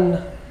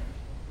fallen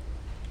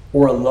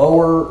or a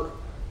lower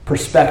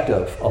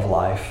perspective of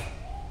life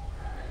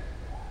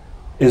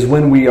is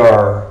when we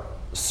are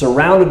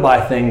surrounded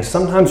by things.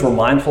 Sometimes we're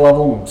mindful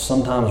of them,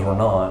 sometimes we're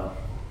not.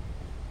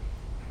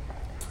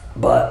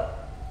 But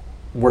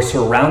we're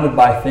surrounded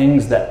by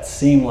things that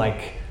seem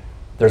like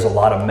there's a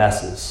lot of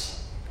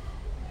messes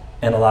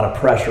and a lot of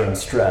pressure and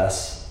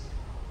stress.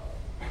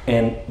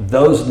 And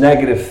those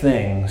negative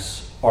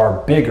things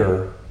are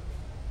bigger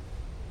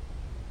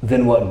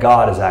than what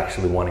God is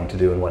actually wanting to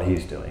do and what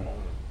he's doing.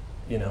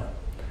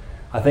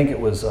 I think it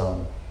was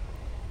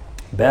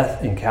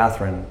Beth and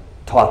Catherine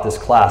taught this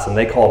class, and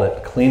they called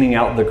it cleaning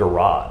out the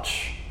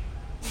garage.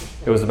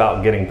 It was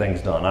about getting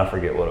things done. I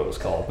forget what it was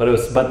called,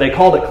 but they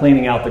called it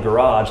cleaning out the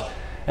garage.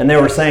 And they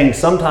were saying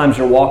sometimes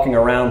you're walking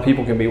around,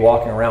 people can be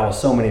walking around with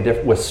so many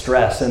with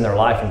stress in their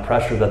life and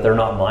pressure that they're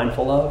not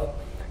mindful of.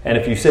 And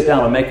if you sit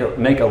down and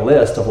make a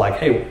list of like,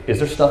 hey, is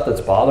there stuff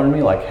that's bothering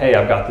me? Like, hey,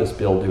 I've got this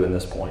bill due in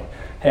this point.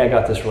 Hey, I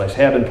got this relationship.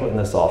 Hey, I've been putting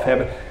this off.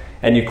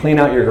 And you clean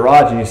out your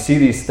garage and you see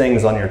these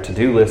things on your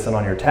to-do list and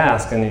on your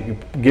task, and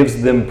it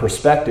gives them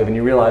perspective, and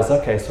you realize,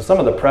 okay, so some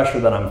of the pressure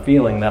that I'm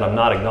feeling that I'm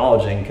not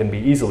acknowledging can be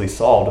easily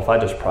solved if I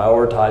just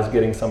prioritize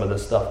getting some of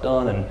this stuff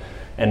done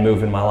and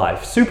move in my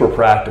life. Super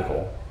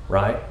practical,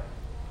 right?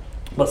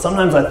 But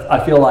sometimes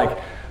I feel like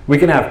we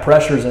can have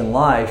pressures in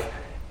life,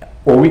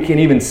 or we can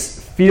even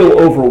feel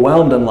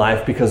overwhelmed in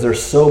life because there's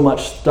so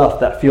much stuff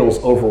that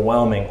feels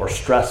overwhelming or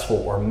stressful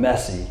or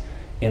messy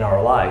in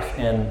our life.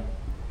 And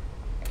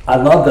I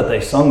love that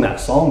they sung that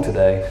song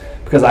today,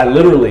 because I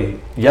literally,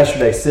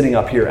 yesterday sitting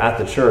up here at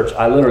the church,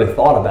 I literally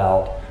thought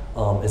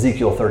about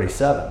Ezekiel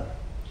 37.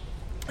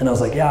 And I was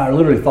like, yeah, I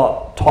literally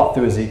taught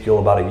through Ezekiel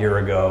about a year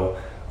ago.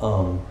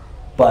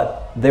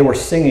 But they were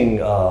singing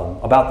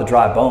about the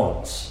dry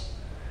bones.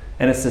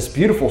 And it's this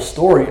beautiful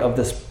story of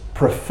this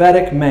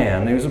prophetic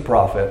man, he was a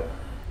prophet,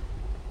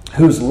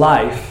 whose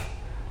life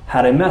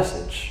had a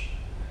message.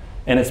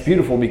 And it's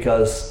beautiful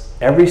because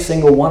every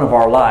single one of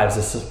our lives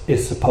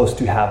is supposed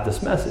to have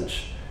this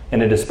message.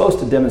 And it is supposed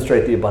to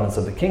demonstrate the abundance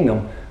of the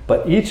kingdom.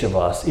 But each of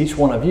us, each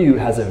one of you,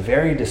 has a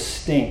very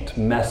distinct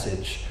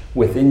message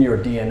within your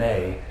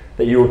DNA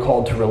that you were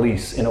called to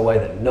release in a way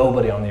that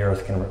nobody on the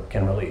earth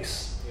can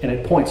release. And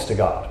it points to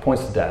God, it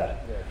points to Dad.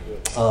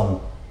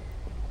 But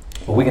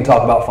we can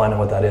talk about finding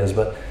what that is.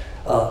 But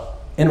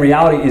in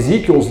reality,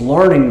 Ezekiel's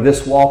learning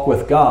this walk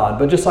with God.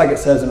 But just like it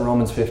says in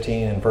Romans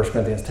 15 and 1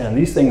 Corinthians 10,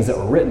 these things that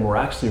were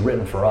actually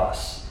written for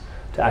us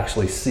to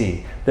actually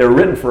see. They were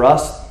written for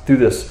us through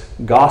this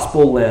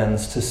gospel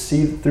lens to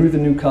see through the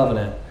new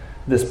covenant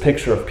this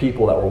picture of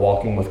people that were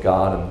walking with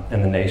God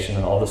and the nation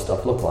and all this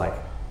stuff looked like.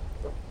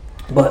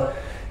 But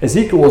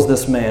Ezekiel was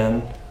this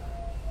man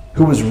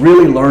who was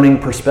really learning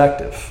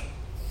perspective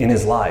in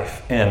his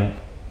life. And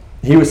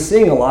he was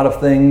seeing a lot of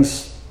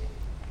things.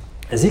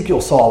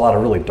 Ezekiel saw a lot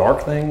of really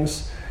dark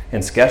things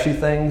and sketchy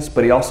things,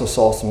 but he also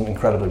saw some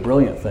incredibly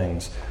brilliant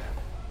things.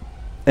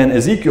 And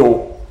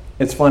Ezekiel,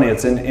 it's funny,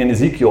 it's in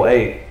Ezekiel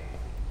 8.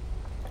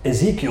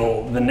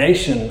 Ezekiel, the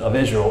nation of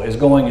Israel, is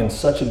going in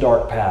such a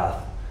dark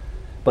path,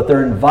 but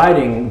they're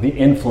inviting the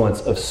influence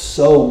of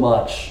so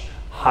much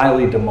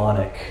highly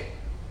demonic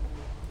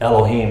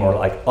Elohim or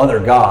like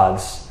other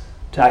gods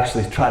to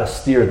actually try to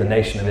steer the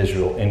nation of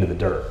Israel into the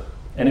dirt.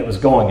 And it was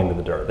going into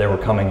the dirt. They were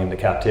coming into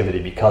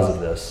captivity because of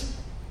this.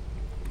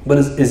 But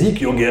as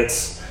Ezekiel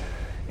gets,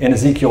 in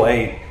Ezekiel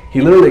 8,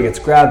 he literally gets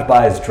grabbed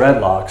by his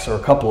dreadlocks, or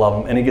a couple of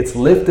them, and he gets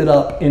lifted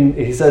up,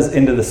 he says,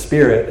 into the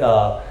spirit.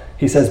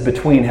 He says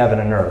between heaven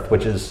and earth,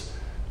 which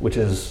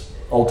is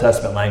Old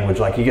Testament language.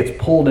 Like he gets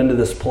pulled into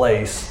this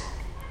place,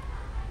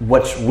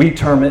 which we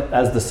term it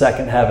as the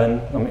second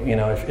heaven. I mean,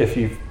 if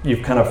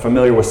you've kind of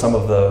familiar with some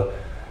of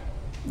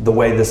the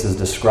way this is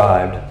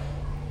described.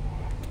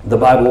 The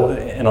Bible,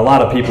 and a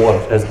lot of people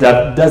has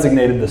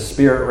designated the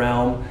spirit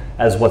realm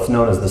as what's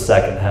known as the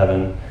second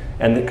heaven.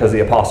 And because the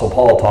Apostle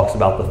Paul talks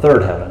about the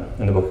third heaven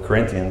in the book of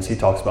Corinthians, he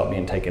talks about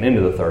being taken into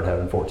the third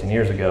heaven 14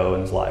 years ago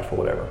in his life or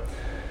whatever.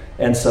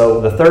 And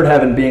so the third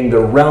heaven being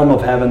the realm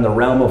of heaven, the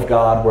realm of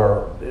God,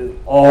 where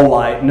all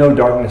light, no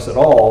darkness at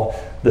all.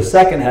 The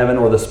second heaven,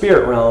 or the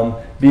spirit realm,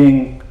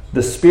 being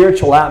the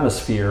spiritual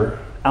atmosphere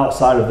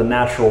outside of the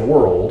natural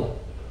world,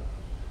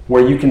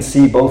 where you can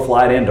see both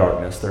light and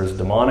darkness. There's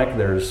demonic,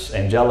 there's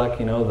angelic,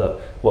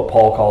 what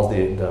Paul calls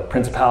the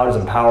principalities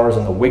and powers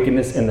and the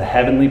wickedness in the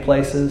heavenly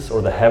places,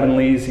 or the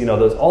heavenlies,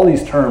 all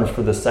these terms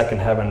for the second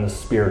heaven, the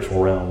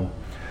spiritual realm.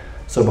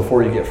 So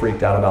before you get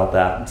freaked out about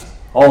that, it's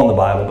all in the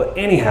Bible. But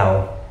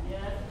anyhow,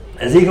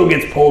 Ezekiel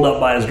gets pulled up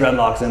by his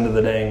dreadlocks into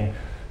the dang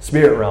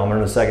spirit realm, or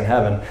in the second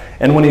heaven.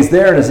 And when he's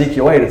there in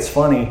Ezekiel 8, it's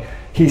funny,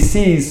 he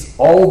sees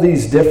all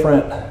these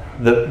different,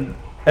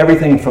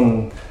 everything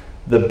from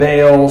the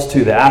Baals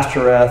to the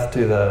Ashtoreth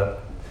to the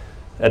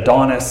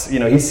Adonis.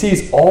 He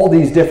sees all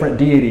these different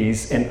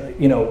deities, and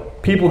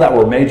people that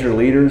were major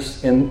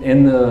leaders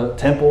in the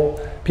temple,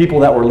 people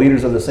that were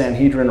leaders of the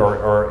Sanhedrin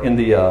or in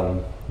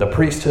the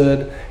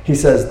priesthood. He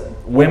says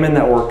women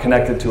that were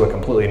connected to a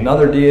completely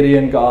another deity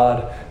in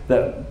God,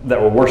 that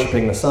were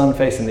worshiping the sun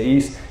facing the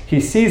east. He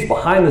sees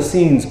behind the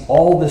scenes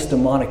all this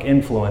demonic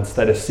influence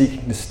that is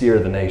seeking to steer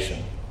the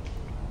nation,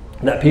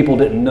 that people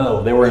didn't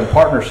know. They were in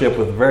partnership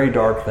with very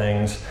dark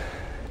things.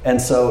 And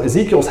so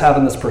Ezekiel's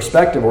having this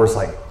perspective where it's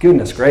like,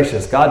 goodness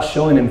gracious, God's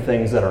showing him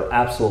things that are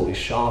absolutely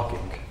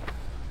shocking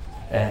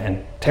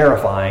and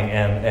terrifying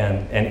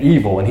and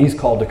evil, and he's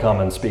called to come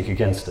and speak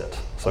against it.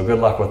 So good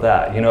luck with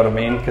that. You know what I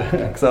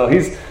mean? So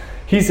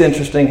he's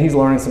interesting. He's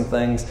learning some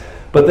things.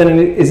 But then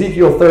in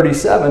Ezekiel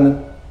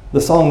 37,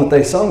 the song that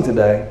they sung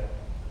today,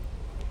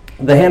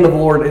 the hand of the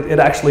Lord, it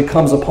actually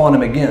comes upon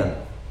him again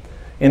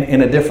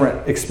in a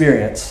different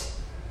experience.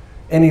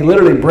 And he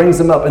literally brings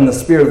them up in the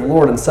Spirit of the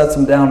Lord and sets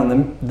them down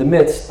in the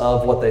midst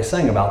of what they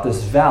sang about,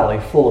 this valley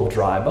full of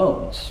dry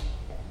bones.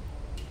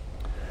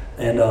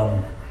 And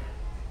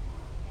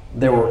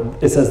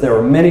it says there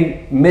were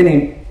many,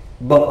 many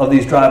of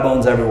these dry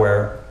bones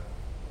everywhere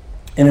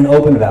in an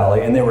open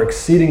valley, and they were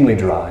exceedingly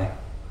dry.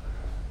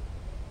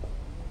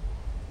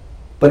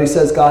 But he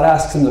says, God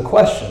asks him the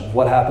question,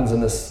 what happens in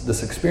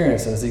this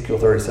experience in Ezekiel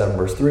 37,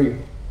 verse 3.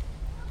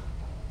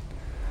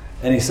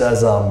 And he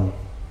says,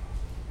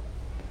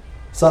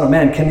 Son of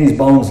man, can these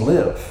bones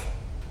live?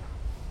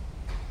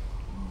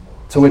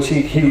 To which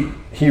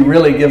he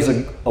really gives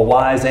a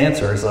wise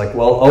answer. He's like,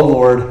 well, oh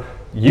Lord,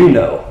 you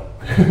know.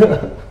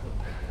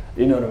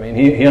 You know what I mean?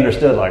 He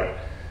understood, like,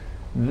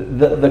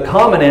 The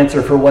common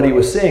answer for what he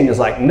was seeing is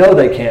like, no,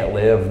 they can't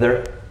live.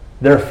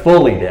 They're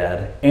fully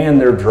dead and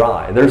they're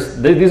dry.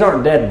 These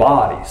aren't dead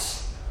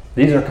bodies.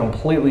 These are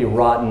completely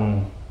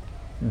rotten,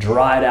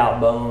 dried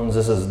out bones.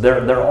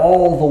 They're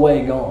all the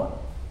way gone.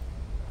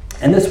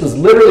 And this was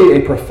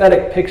literally a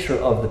prophetic picture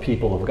of the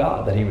people of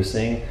God that he was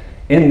seeing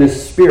in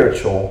this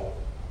spiritual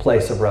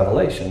place of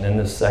revelation, in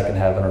this second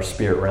heaven or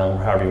spirit realm,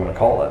 or however you want to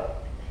call it.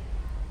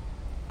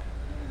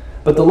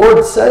 But the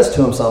Lord says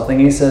to him something.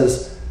 He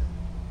says,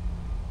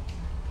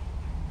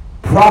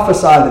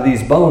 prophesy to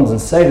these bones and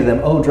say to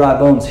them, O dry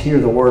bones, hear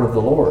the word of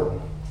the Lord.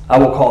 I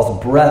will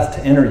cause breath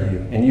to enter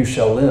you, and you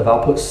shall live.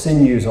 I'll put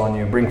sinews on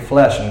you, bring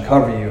flesh and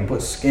cover you, and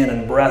put skin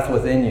and breath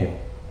within you.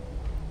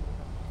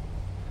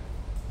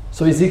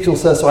 So Ezekiel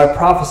says, so I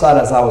prophesied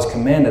as I was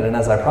commanded, and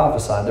as I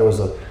prophesied, there was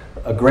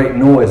a great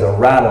noise, a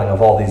rattling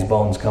of all these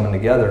bones coming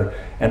together,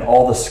 and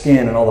all the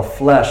skin and all the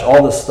flesh,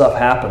 all this stuff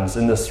happens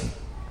in this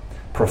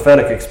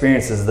prophetic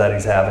experiences that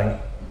he's having.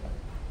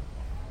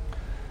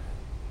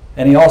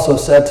 And he also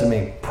said to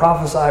me,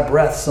 prophesy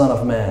breath, son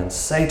of man,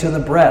 say to the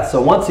breath.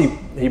 So once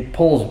he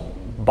pulls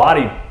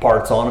body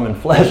parts on him and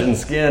flesh and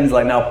skin, he's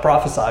like, now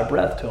prophesy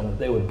breath to them, that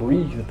they would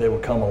breathe, that they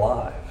would come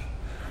alive,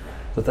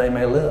 that they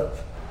may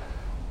live.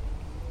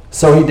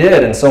 So he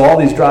did, and so all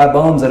these dry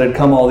bones that had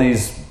come, all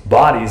these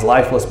bodies,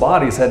 lifeless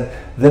bodies,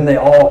 then they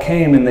all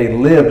came and they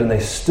lived and they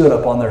stood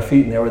up on their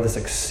feet, and they were this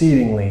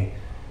exceedingly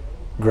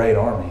great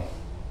army.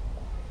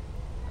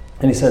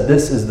 And he said,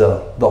 this is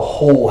the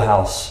whole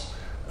house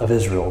of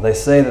Israel. They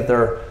say that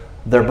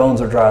their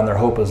bones are dry and their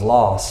hope is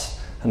lost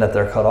and that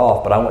they're cut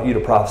off, but I want you to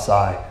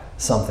prophesy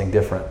something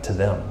different to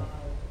them.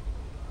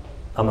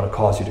 I'm going to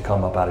cause you to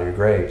come up out of your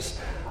graves.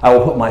 I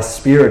will put my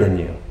spirit in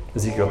you.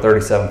 Ezekiel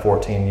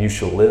 37:14, you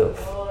shall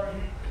live.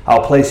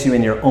 I'll place you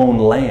in your own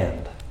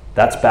land.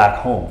 That's back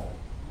home.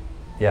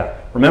 Yeah.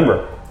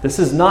 Remember, this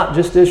is not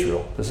just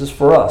Israel. This is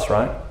for us,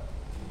 right?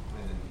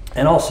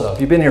 And also,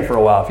 if you've been here for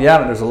a while, if you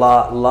haven't, there's a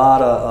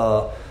lot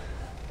of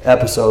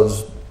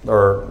episodes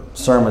or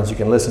sermons you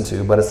can listen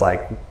to, but it's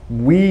like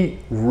we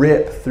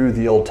rip through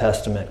the Old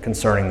Testament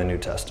concerning the New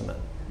Testament.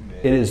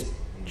 It is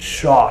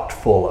chocked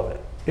full of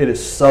it. It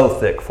is so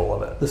thick full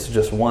of it. This is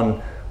just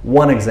one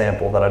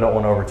example that I don't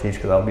want to overteach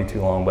because that'll be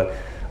too long, but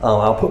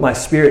I'll put my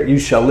spirit, you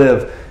shall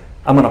live.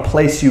 I'm going to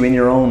place you in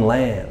your own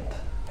land,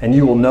 and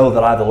you will know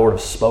that I, the Lord,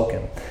 have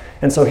spoken.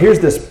 And so here's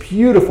this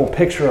beautiful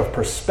picture of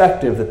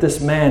perspective that this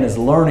man is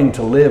learning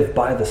to live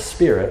by the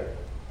Spirit.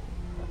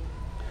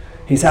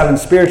 He's having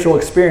spiritual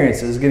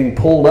experiences, getting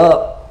pulled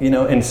up,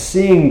 and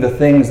seeing the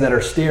things that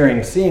are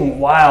steering, seeing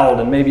wild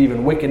and maybe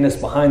even wickedness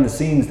behind the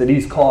scenes that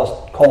he's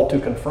called to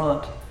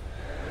confront.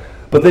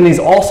 But then he's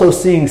also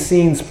seeing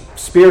scenes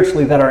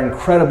spiritually that are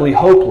incredibly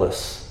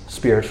hopeless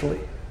spiritually.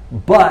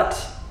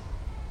 But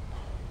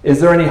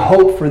is there any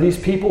hope for these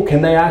people?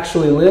 Can they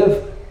actually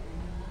live?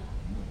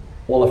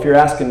 Well, if you're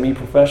asking me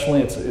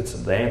professionally,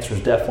 the answer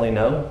is definitely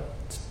no.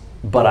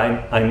 But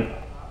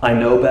I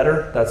know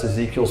better. That's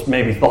Ezekiel's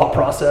maybe thought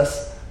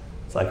process.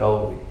 It's like,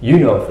 oh, you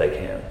know if they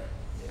can.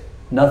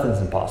 Nothing's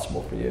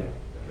impossible for you.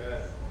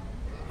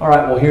 All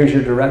right, well, here's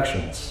your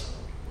directions.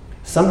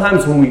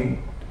 Sometimes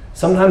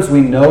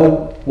we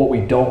know what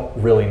we don't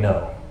really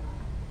know.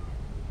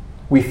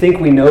 We think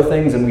we know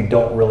things and we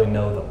don't really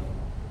know them.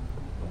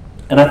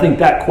 And I think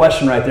that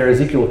question right there,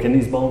 Ezekiel, can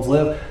these bones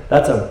live?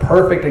 That's a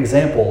perfect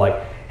example.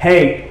 Like,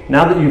 hey,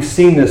 now that you've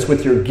seen this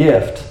with your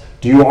gift,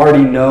 do you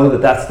already know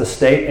that that's the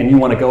state and you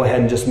want to go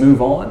ahead and just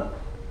move on?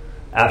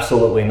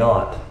 Absolutely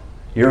not.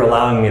 You're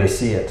allowing me to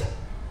see it.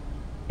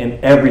 And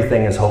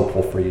everything is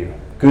hopeful for you.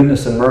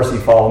 Goodness and mercy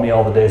follow me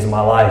all the days of my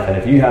life. And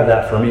if you have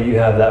that for me, you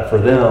have that for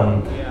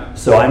them. Yeah.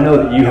 So I know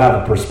that you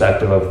have a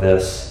perspective of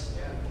this.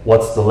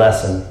 What's the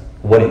lesson?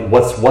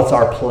 What's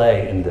our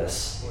play in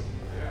this?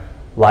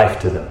 Life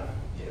to them.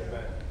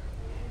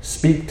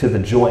 Speak to the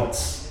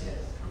joints,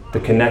 the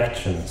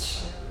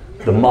connections,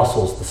 the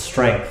muscles, the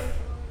strength,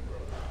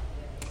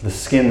 the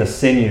skin, the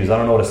sinews. I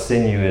don't know what a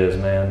sinew is,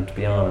 man, to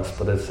be honest,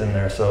 but it's in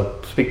there.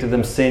 So speak to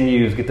them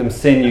sinews. Get them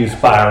sinews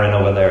firing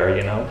over there,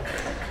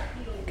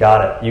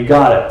 Got it. You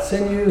got it.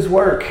 Sinews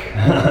work.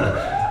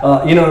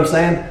 You know what I'm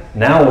saying?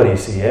 Now what do you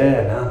see?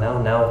 Yeah,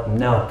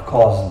 now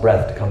cause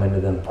breath to come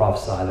into them.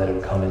 Prophesy that it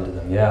would come into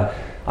them. Yeah,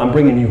 I'm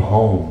bringing you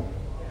home.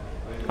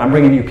 I'm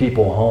bringing you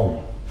people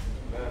home.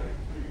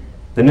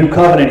 The new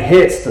covenant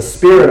hits the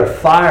spirit of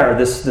fire.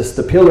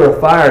 The pillar of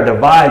fire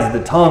divides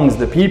the tongues,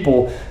 the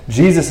people.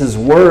 Jesus'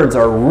 words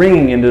are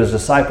ringing into his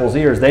disciples'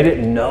 ears. They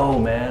didn't know,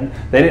 man.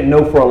 They didn't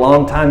know for a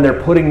long time. They're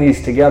putting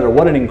these together.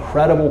 What an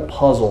incredible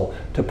puzzle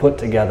to put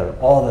together.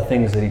 All the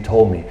things that he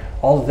told me,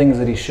 all the things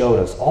that he showed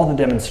us, all the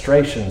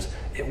demonstrations.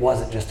 It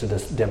wasn't just a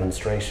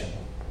demonstration.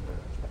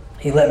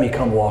 He let me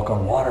come walk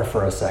on water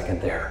for a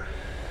second there.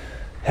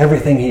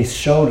 Everything he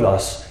showed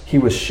us, he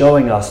was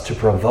showing us to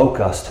provoke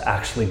us to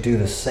actually do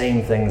the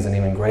same things and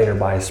even greater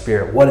by his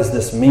Spirit. What does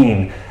this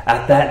mean?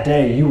 At that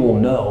day, you will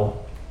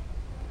know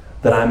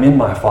that I'm in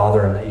my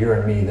Father and that you're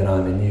in me, that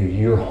I'm in you.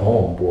 You're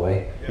home,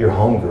 boy. You're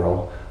home,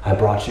 girl. I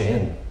brought you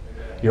in.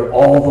 You're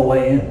all the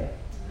way in.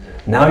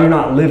 Now you're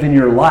not living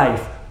your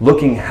life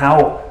looking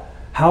how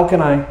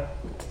can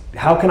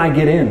I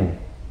get in?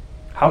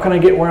 How can I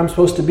get where I'm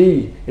supposed to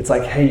be? It's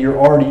like, hey, you're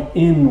already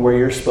in where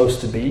you're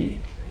supposed to be.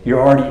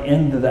 You're already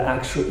into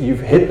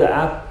you've hit the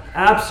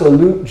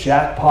absolute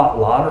jackpot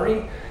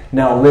lottery.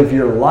 Now live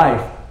your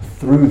life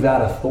through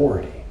that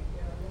authority.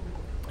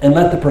 And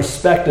let the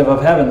perspective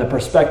of heaven, the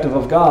perspective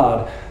of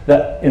God,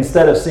 that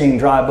instead of seeing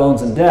dry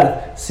bones and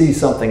death, see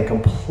something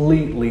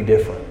completely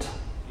different.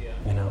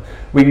 You know,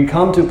 we can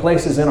come to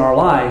places in our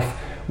life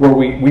where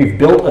we've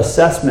built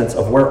assessments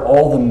of where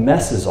all the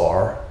messes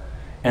are,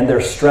 and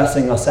they're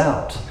stressing us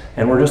out.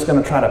 And we're just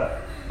going to try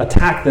to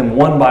attack them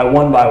one by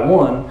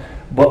one.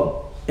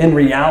 But in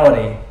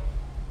reality,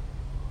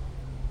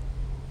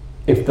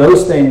 if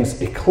those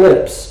things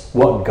eclipse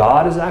what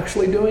God is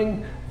actually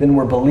doing, then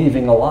we're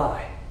believing a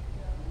lie.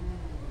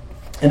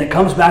 And it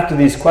comes back to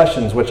these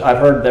questions, which I've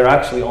heard they're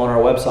actually on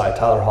our website,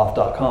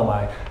 tylerhoff.com.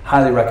 I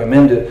highly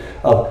recommend it,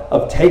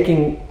 of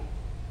taking,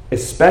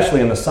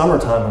 especially in the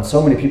summertime when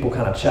so many people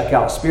kind of check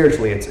out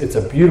spiritually. It's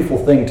a beautiful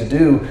thing to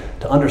do,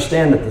 to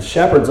understand that the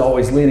shepherd's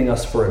always leading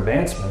us for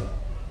advancement.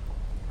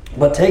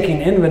 But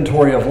taking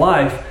inventory of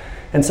life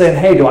and saying,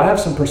 hey, do I have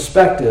some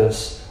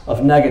perspectives of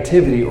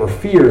negativity or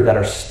fear that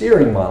are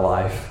steering my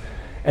life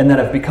and that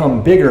have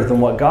become bigger than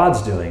what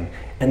God's doing?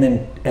 And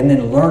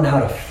then learn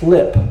how to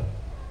flip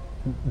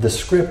the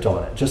script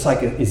on it, just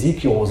like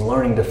Ezekiel was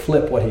learning to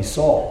flip what he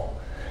saw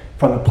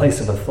from a place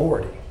of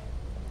authority.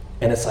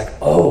 And it's like,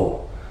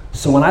 oh,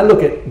 so when I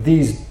look at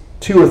these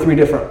 2 or 3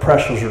 different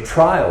pressures or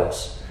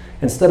trials,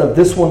 instead of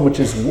this one which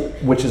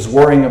is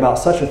worrying about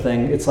such a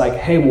thing, it's like,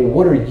 hey, well,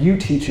 what are you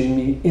teaching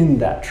me in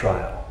that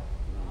trial?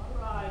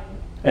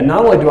 And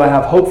not only do I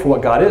have hope for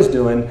what God is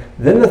doing,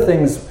 then the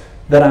things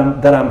that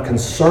I'm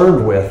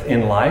concerned with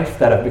in life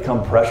that have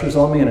become pressures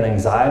on me and an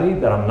anxiety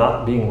that I'm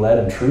not being led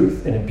in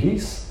truth and in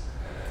peace,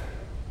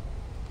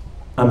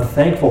 I'm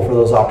thankful for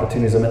those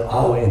opportunities.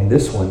 In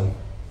this one,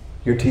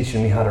 you're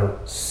teaching me how to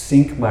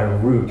sink my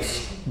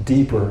roots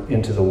deeper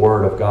into the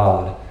Word of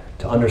God,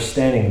 to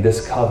understanding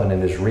this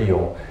covenant is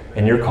real,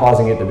 and you're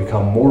causing it to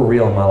become more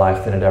real in my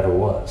life than it ever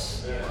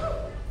was.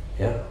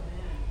 Yeah.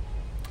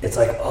 It's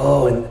like,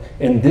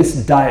 and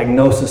this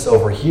diagnosis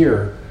over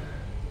here,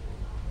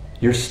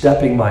 you're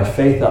stepping my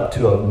faith up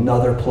to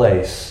another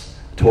place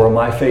to where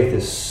my faith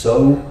is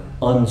so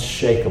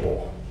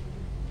unshakable.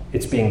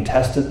 It's being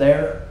tested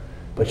there,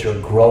 but you're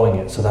growing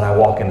it so that I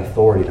walk in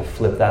authority to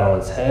flip that on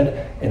its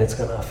head, and it's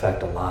going to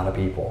affect a lot of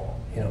people.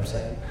 You know what I'm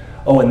saying?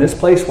 In this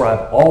place where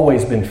I've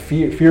always been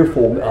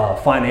fearful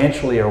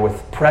financially or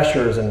with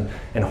pressures and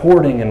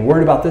hoarding and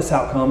worried about this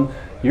outcome,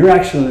 you're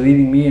actually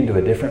leading me into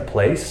a different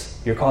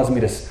place. You're causing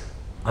me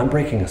I'm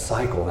breaking a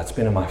cycle that's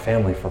been in my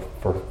family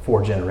for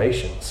 4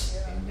 generations.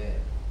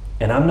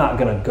 And I'm not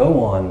going to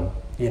go on,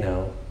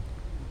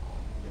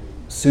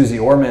 Susie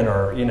Orman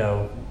or,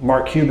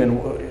 Mark Cuban,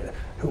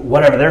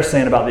 whatever they're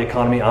saying about the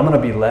economy. I'm going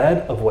to be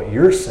led of what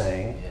you're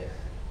saying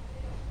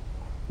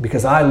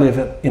because I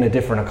live in a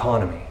different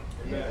economy.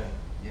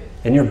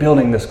 And you're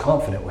building this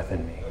confidence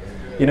within me.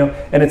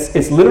 And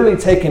it's literally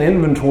taking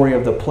inventory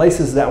of the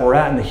places that we're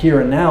at in the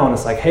here and now, and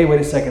it's like, hey,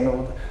 wait a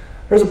second,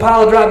 there's a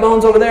pile of dry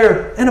bones over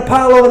there, and a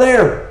pile over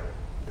there.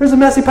 There's a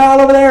messy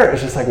pile over there.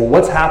 It's just like, well,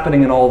 what's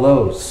happening in all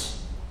those?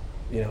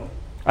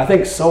 I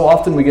think so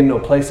often we get into a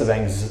place of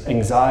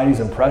anxieties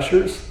and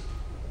pressures,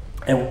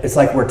 and it's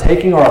like we're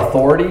taking our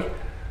authority,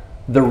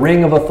 the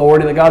ring of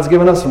authority that God's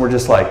given us, and we're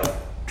just like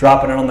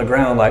dropping it on the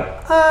ground like,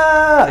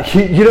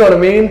 you know what I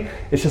mean?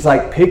 It's just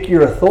like, pick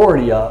your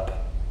authority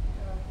up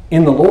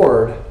in the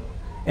Lord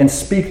and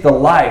speak the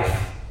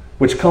life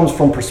which comes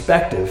from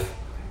perspective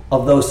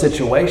of those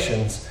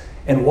situations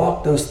and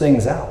walk those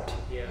things out.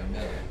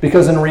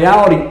 Because in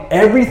reality,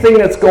 everything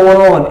that's going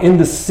on in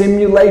the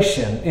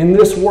simulation, in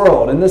this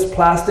world, in this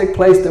plastic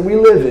place that we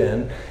live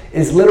in,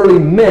 is literally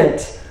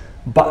meant,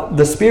 but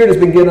the Spirit has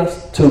been given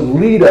us to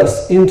lead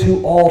us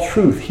into all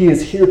truth. He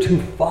is here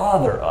to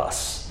father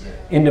us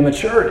into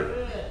maturity.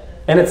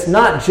 And it's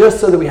not just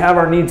so that we have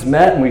our needs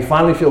met and we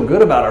finally feel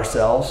good about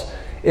ourselves.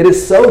 It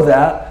is so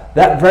that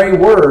that very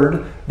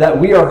word that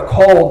we are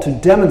called to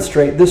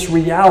demonstrate this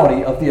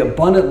reality of the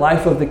abundant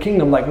life of the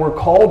kingdom. Like we're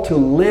called to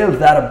live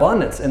that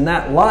abundance and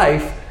that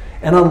life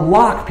and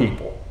unlock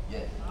people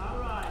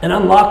and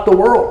unlock the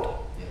world.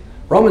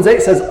 Romans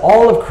 8 says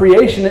all of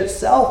creation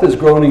itself is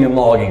groaning and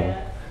longing.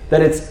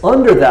 That it's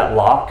under that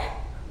lock,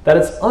 that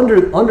it's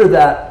under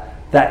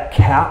that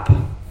cap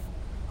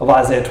of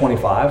Isaiah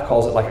 25,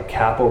 calls it like a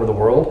cap over the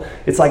world.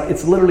 It's like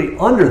it's literally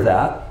under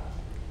that,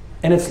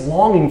 and it's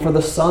longing for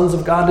the sons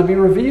of God to be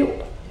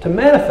revealed, to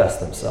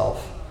manifest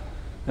themselves.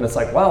 And it's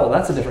like, wow, well,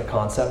 that's a different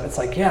concept. It's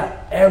like,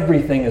 yeah,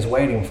 everything is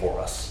waiting for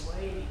us.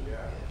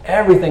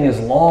 Everything is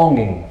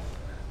longing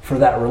for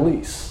that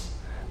release.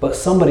 But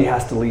somebody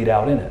has to lead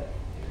out in it.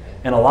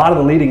 And a lot of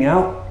the leading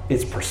out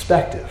is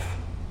perspective.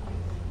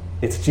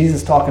 It's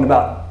Jesus talking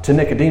about to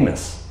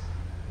Nicodemus.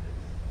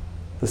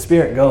 The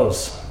Spirit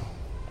goes.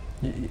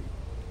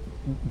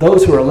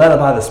 Those who are led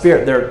by the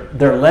Spirit,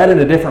 they're led in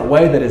a different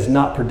way that is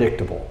not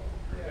predictable.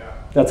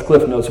 That's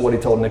Cliff Notes of what he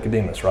told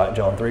Nicodemus, right?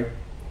 John 3.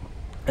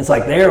 It's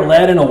like they are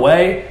led in a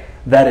way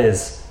that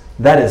is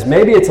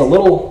maybe it's a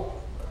little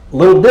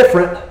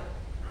different,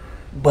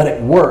 but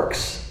it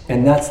works,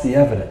 and that's the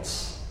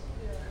evidence.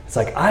 It's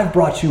like, I've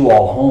brought you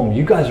all home.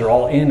 You guys are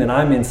all in, and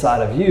I'm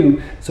inside of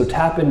you. So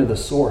tap into the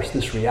source,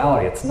 this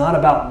reality. It's not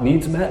about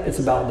needs met. It's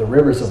about the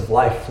rivers of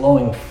life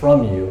flowing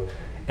from you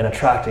and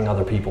attracting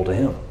other people to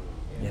Him.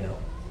 You know,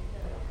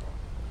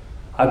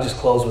 I'll just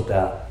close with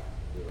that.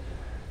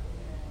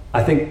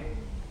 I think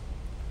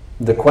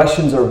the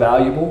questions are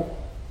valuable.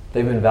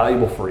 They've been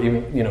valuable for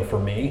even for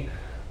me,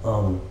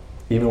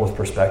 even with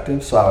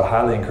perspective. So I would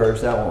highly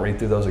encourage that. I won't read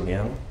through those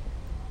again.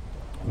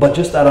 But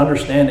just that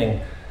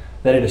understanding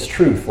that it is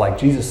truth. Like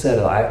Jesus said,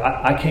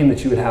 I came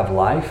that you would have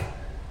life,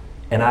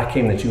 and I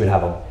came that you would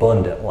have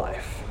abundant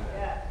life.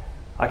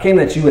 I came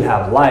that you would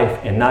have life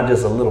and not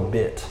just a little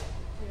bit.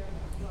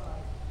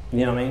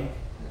 You know what I mean?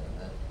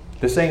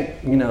 This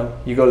ain't,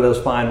 you go to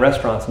those fine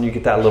restaurants and you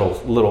get that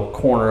little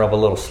corner of a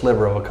little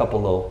sliver of a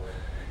couple little.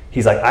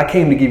 He's like, I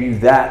came to give you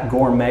that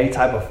gourmet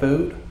type of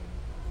food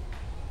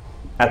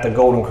at the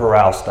Golden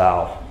Corral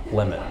style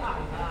limit.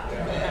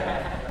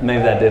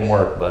 Maybe that didn't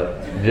work,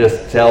 but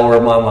just tell where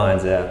my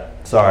mind's at.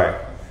 Sorry.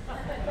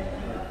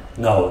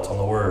 No, it's on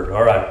the Word.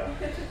 All right.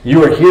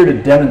 You are here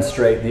to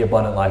demonstrate the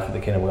abundant life of the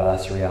kingdom of God.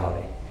 That's the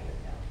reality.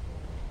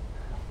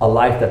 A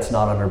life that's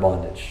not under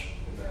bondage.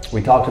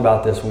 We talked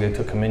about this when we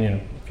took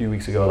communion a few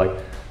weeks ago. Like,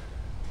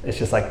 it's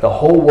just like the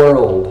whole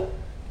world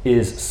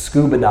is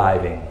scuba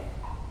diving.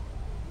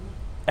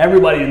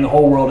 Everybody in the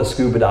whole world is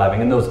scuba diving.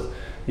 And you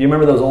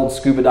remember those old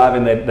scuba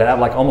diving? They have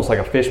like almost like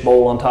a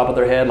fishbowl on top of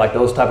their head, like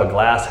those type of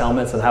glass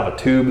helmets, and have a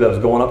tube that was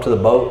going up to the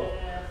boat.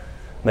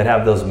 And they'd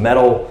have those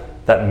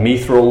that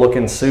mithril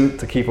looking suit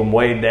to keep them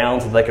weighed down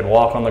so they could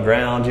walk on the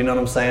ground. You know what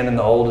I'm saying? In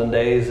the olden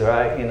days,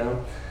 right?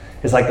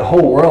 It's like the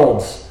whole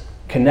world's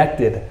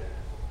connected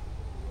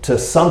to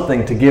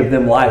something to give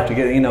them life. To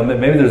get,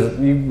 maybe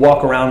you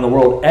walk around in the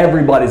world,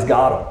 everybody's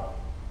got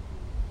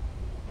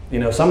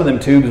them. Some of them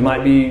tubes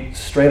might be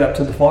straight up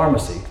to the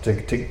pharmacy to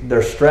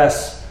their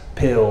stress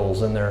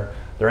pills and their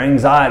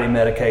anxiety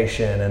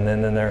medication, and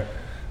then their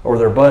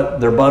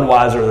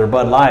Budweiser or their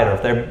Bud Light, or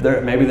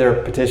if maybe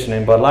they're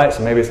petitioning Bud Light,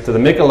 so maybe it's to the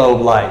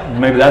Michelob Light.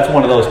 Maybe that's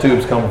one of those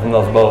tubes coming from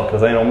those boats,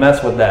 because they don't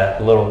mess with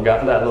that little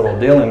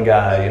Dylan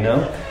guy,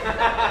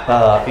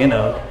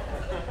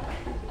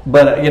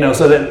 But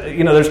so that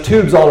there's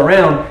tubes all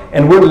around,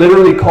 and we're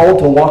literally called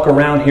to walk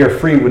around here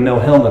free with no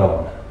helmet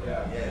on.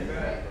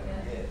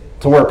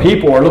 To where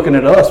people are looking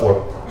at us,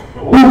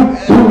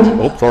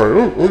 oh,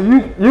 sorry.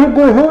 You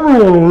go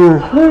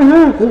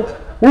home.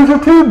 Where's your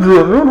tubes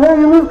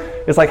at?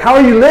 It's like, how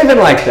are you living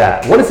like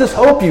that? What is this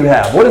hope you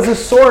have? What is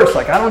this source?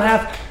 Like,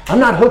 I'm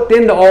not hooked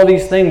into all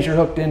these things you're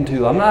hooked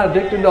into. I'm not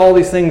addicted to all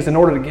these things in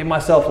order to give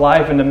myself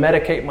life and to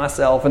medicate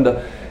myself and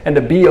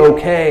to be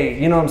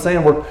okay. You know what I'm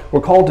saying?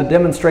 We're called to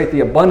demonstrate the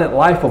abundant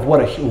life of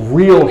what a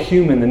real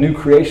human, the new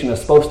creation,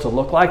 is supposed to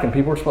look like. And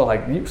people are supposed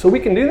to like, so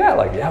we can do that?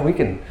 Like, yeah, we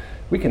can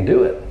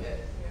do it.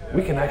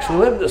 We can actually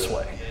live this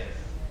way.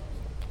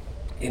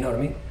 You know what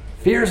I mean?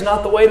 Fear is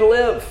not the way to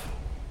live.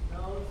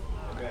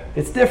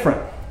 It's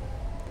different.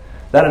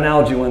 That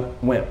analogy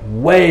went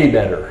way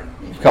better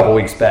a couple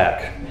weeks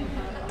back.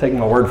 Take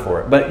my word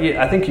for it. But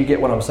I think you get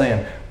what I'm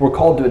saying. We're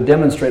called to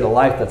demonstrate a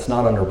life that's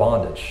not under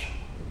bondage.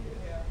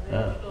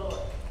 Yeah.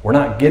 We're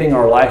not getting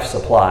our life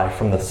supply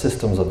from the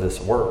systems of this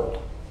world.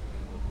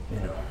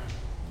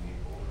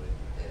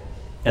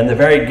 And the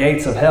very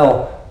gates of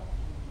hell,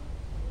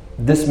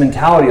 this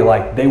mentality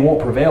like they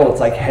won't prevail. It's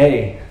like,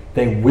 hey,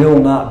 they will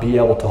not be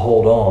able to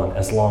hold on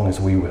as long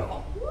as we will.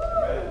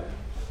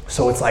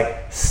 So it's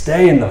like,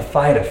 stay in the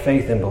fight of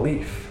faith and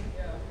belief.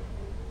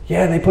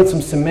 Yeah, they put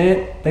some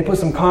cement, they put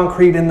some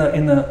concrete in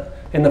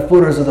the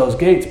footers of those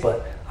gates,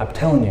 but I'm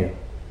telling you,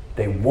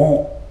 they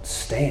won't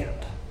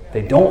stand.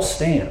 They don't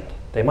stand.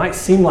 They might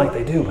seem like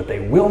they do, but they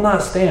will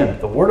not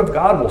stand. The Word of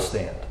God will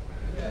stand.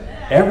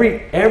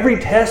 Every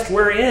test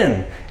we're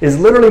in is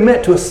literally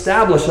meant to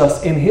establish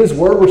us in His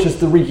Word, which is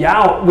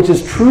which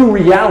is true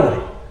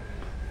reality.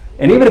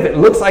 And even if it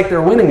looks like they're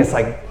winning, it's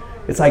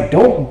like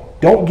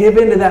don't give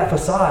in to that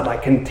facade.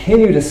 Like,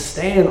 continue to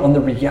stand on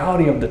the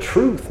reality of the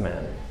truth,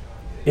 man.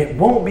 It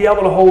won't be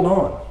able to hold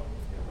on.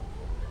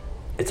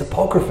 It's a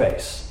poker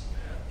face,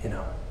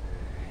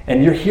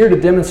 And you're here to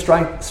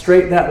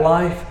demonstrate that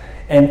life.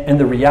 And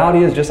the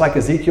reality is, just like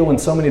Ezekiel in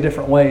so many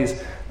different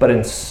ways, but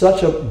in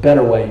such a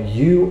better way,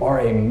 you are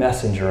a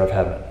messenger of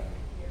heaven.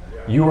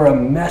 You are a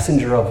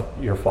messenger of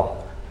your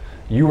Father.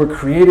 You were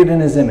created in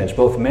His image,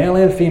 both male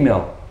and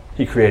female.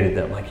 He created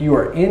them. Like, you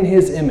are in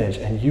His image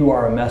and you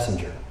are a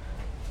messenger.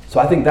 So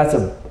I think that's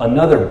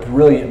another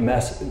brilliant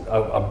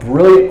a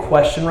brilliant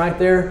question right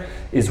there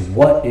is,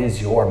 what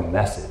is your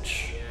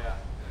message?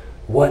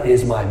 What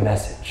is my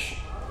message?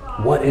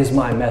 What is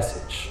my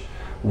message?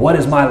 What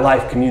is my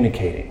life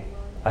communicating?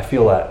 I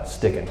feel that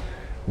sticking.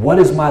 What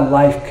is my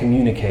life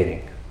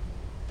communicating?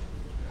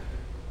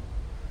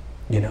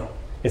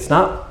 It's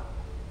not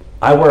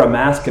I wear a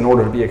mask in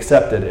order to be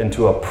accepted and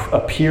to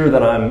appear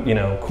that I'm,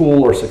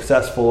 cool or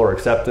successful or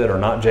accepted or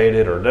not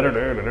jaded or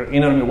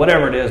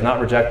whatever it is, not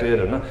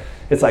rejected.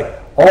 It's like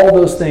all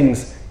those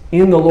things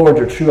in the Lord,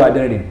 your true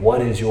identity.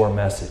 What is your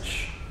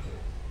message?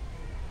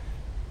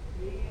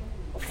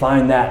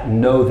 Find that,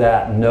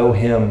 know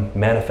Him,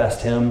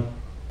 manifest Him.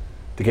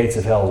 The gates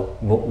of hell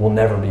will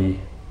never be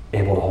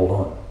able to hold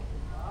on.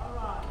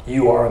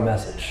 You are a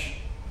message.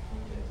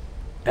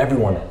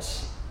 Everyone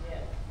is.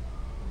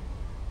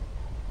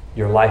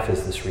 Your life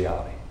is this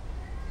reality.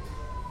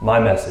 My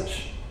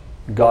message,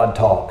 God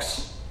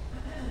talks.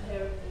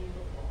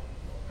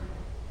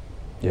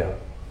 Yeah.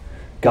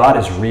 God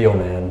is real,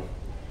 man.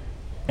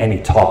 And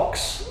He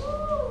talks.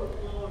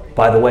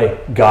 By the way,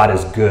 God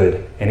is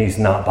good and He's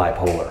not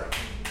bipolar.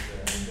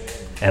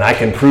 And I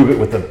can prove it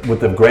with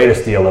the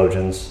greatest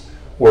theologians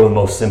or the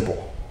most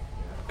simple.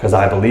 Because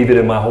I believe it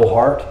in my whole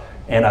heart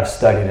and I've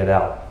studied it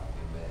out.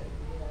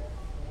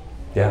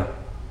 Yeah.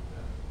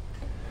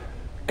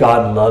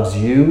 God loves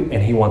you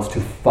and He wants to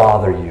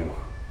father you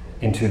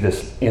in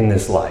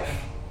this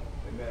life.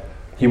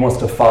 He wants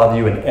to father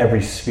you in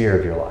every sphere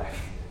of your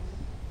life.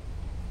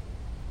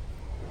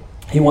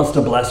 He wants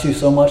to bless you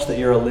so much that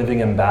you're a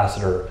living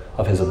ambassador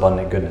of His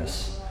abundant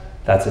goodness.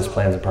 That's His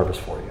plans and purpose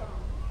for you.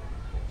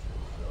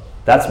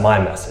 That's my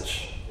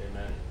message.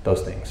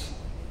 Those things.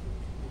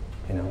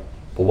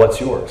 But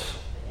what's yours?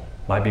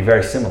 Might be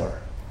very similar.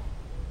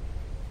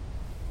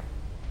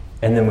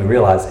 And then we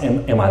realize,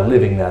 am I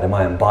living that? Am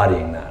I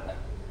embodying that?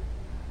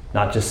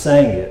 Not just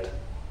saying it,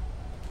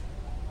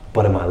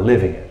 but am I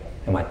living it?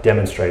 Am I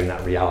demonstrating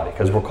that reality?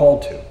 Because we're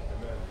called to.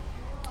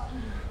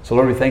 So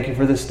Lord, we thank You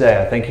for this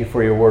day. I thank You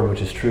for Your word,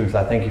 which is truth.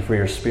 I thank You for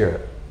Your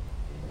Spirit.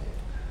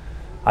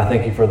 I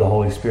thank You for the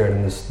Holy Spirit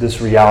and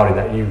this reality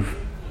that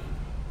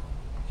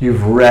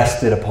You've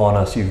rested upon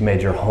us. You've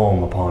made Your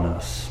home upon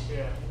us.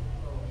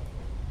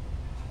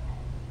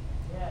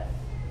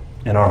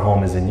 And our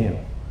home is in You.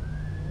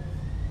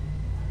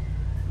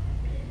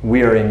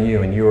 We are in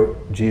You,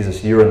 and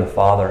Jesus, You're in the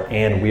Father,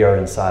 and we are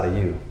inside of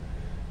You.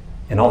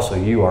 And also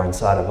You are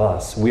inside of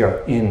us. We are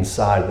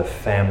inside the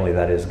family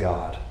that is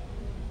God.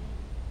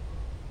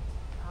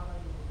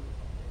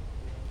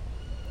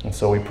 And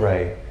so we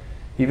pray,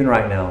 even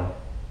right now,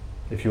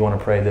 if you want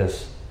to pray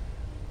this,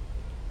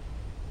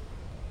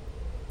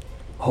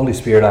 Holy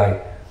Spirit,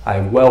 I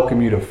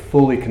welcome You to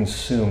fully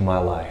consume my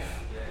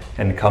life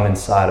and come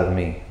inside of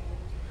me,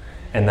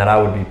 and that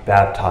I would be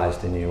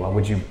baptized in You.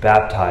 Would You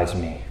baptize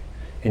me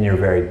in Your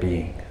very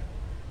being?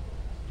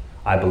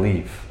 I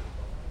believe.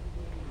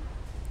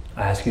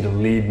 I ask You to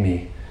lead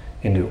me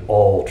into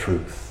all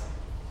truth.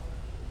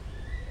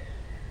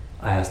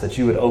 I ask that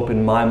You would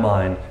open my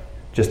mind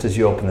just as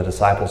You opened the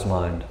disciples'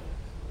 mind,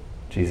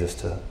 Jesus,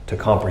 to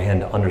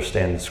comprehend, to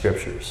understand the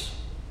Scriptures.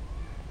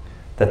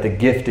 That the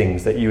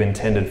giftings that You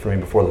intended for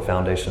me before the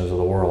foundations of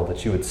the world,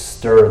 that You would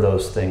stir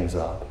those things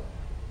up.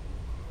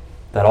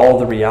 That all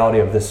the reality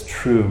of this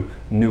true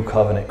new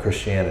covenant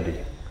Christianity,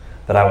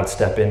 that I would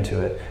step into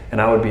it and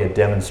I would be a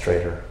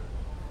demonstrator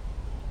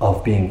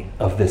of being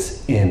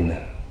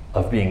in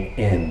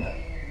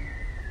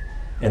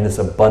this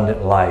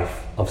abundant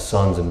life of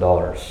sons and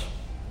daughters.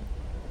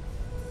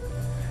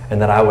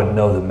 And that I would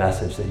know the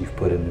message that You've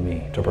put into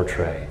me to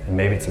portray. And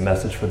maybe it's a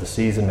message for the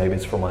season, maybe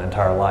it's for my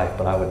entire life,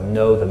 but I would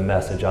know the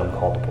message I'm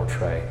called to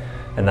portray,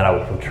 and that I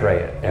would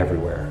portray it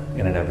everywhere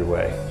and in every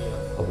way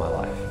of my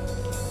life.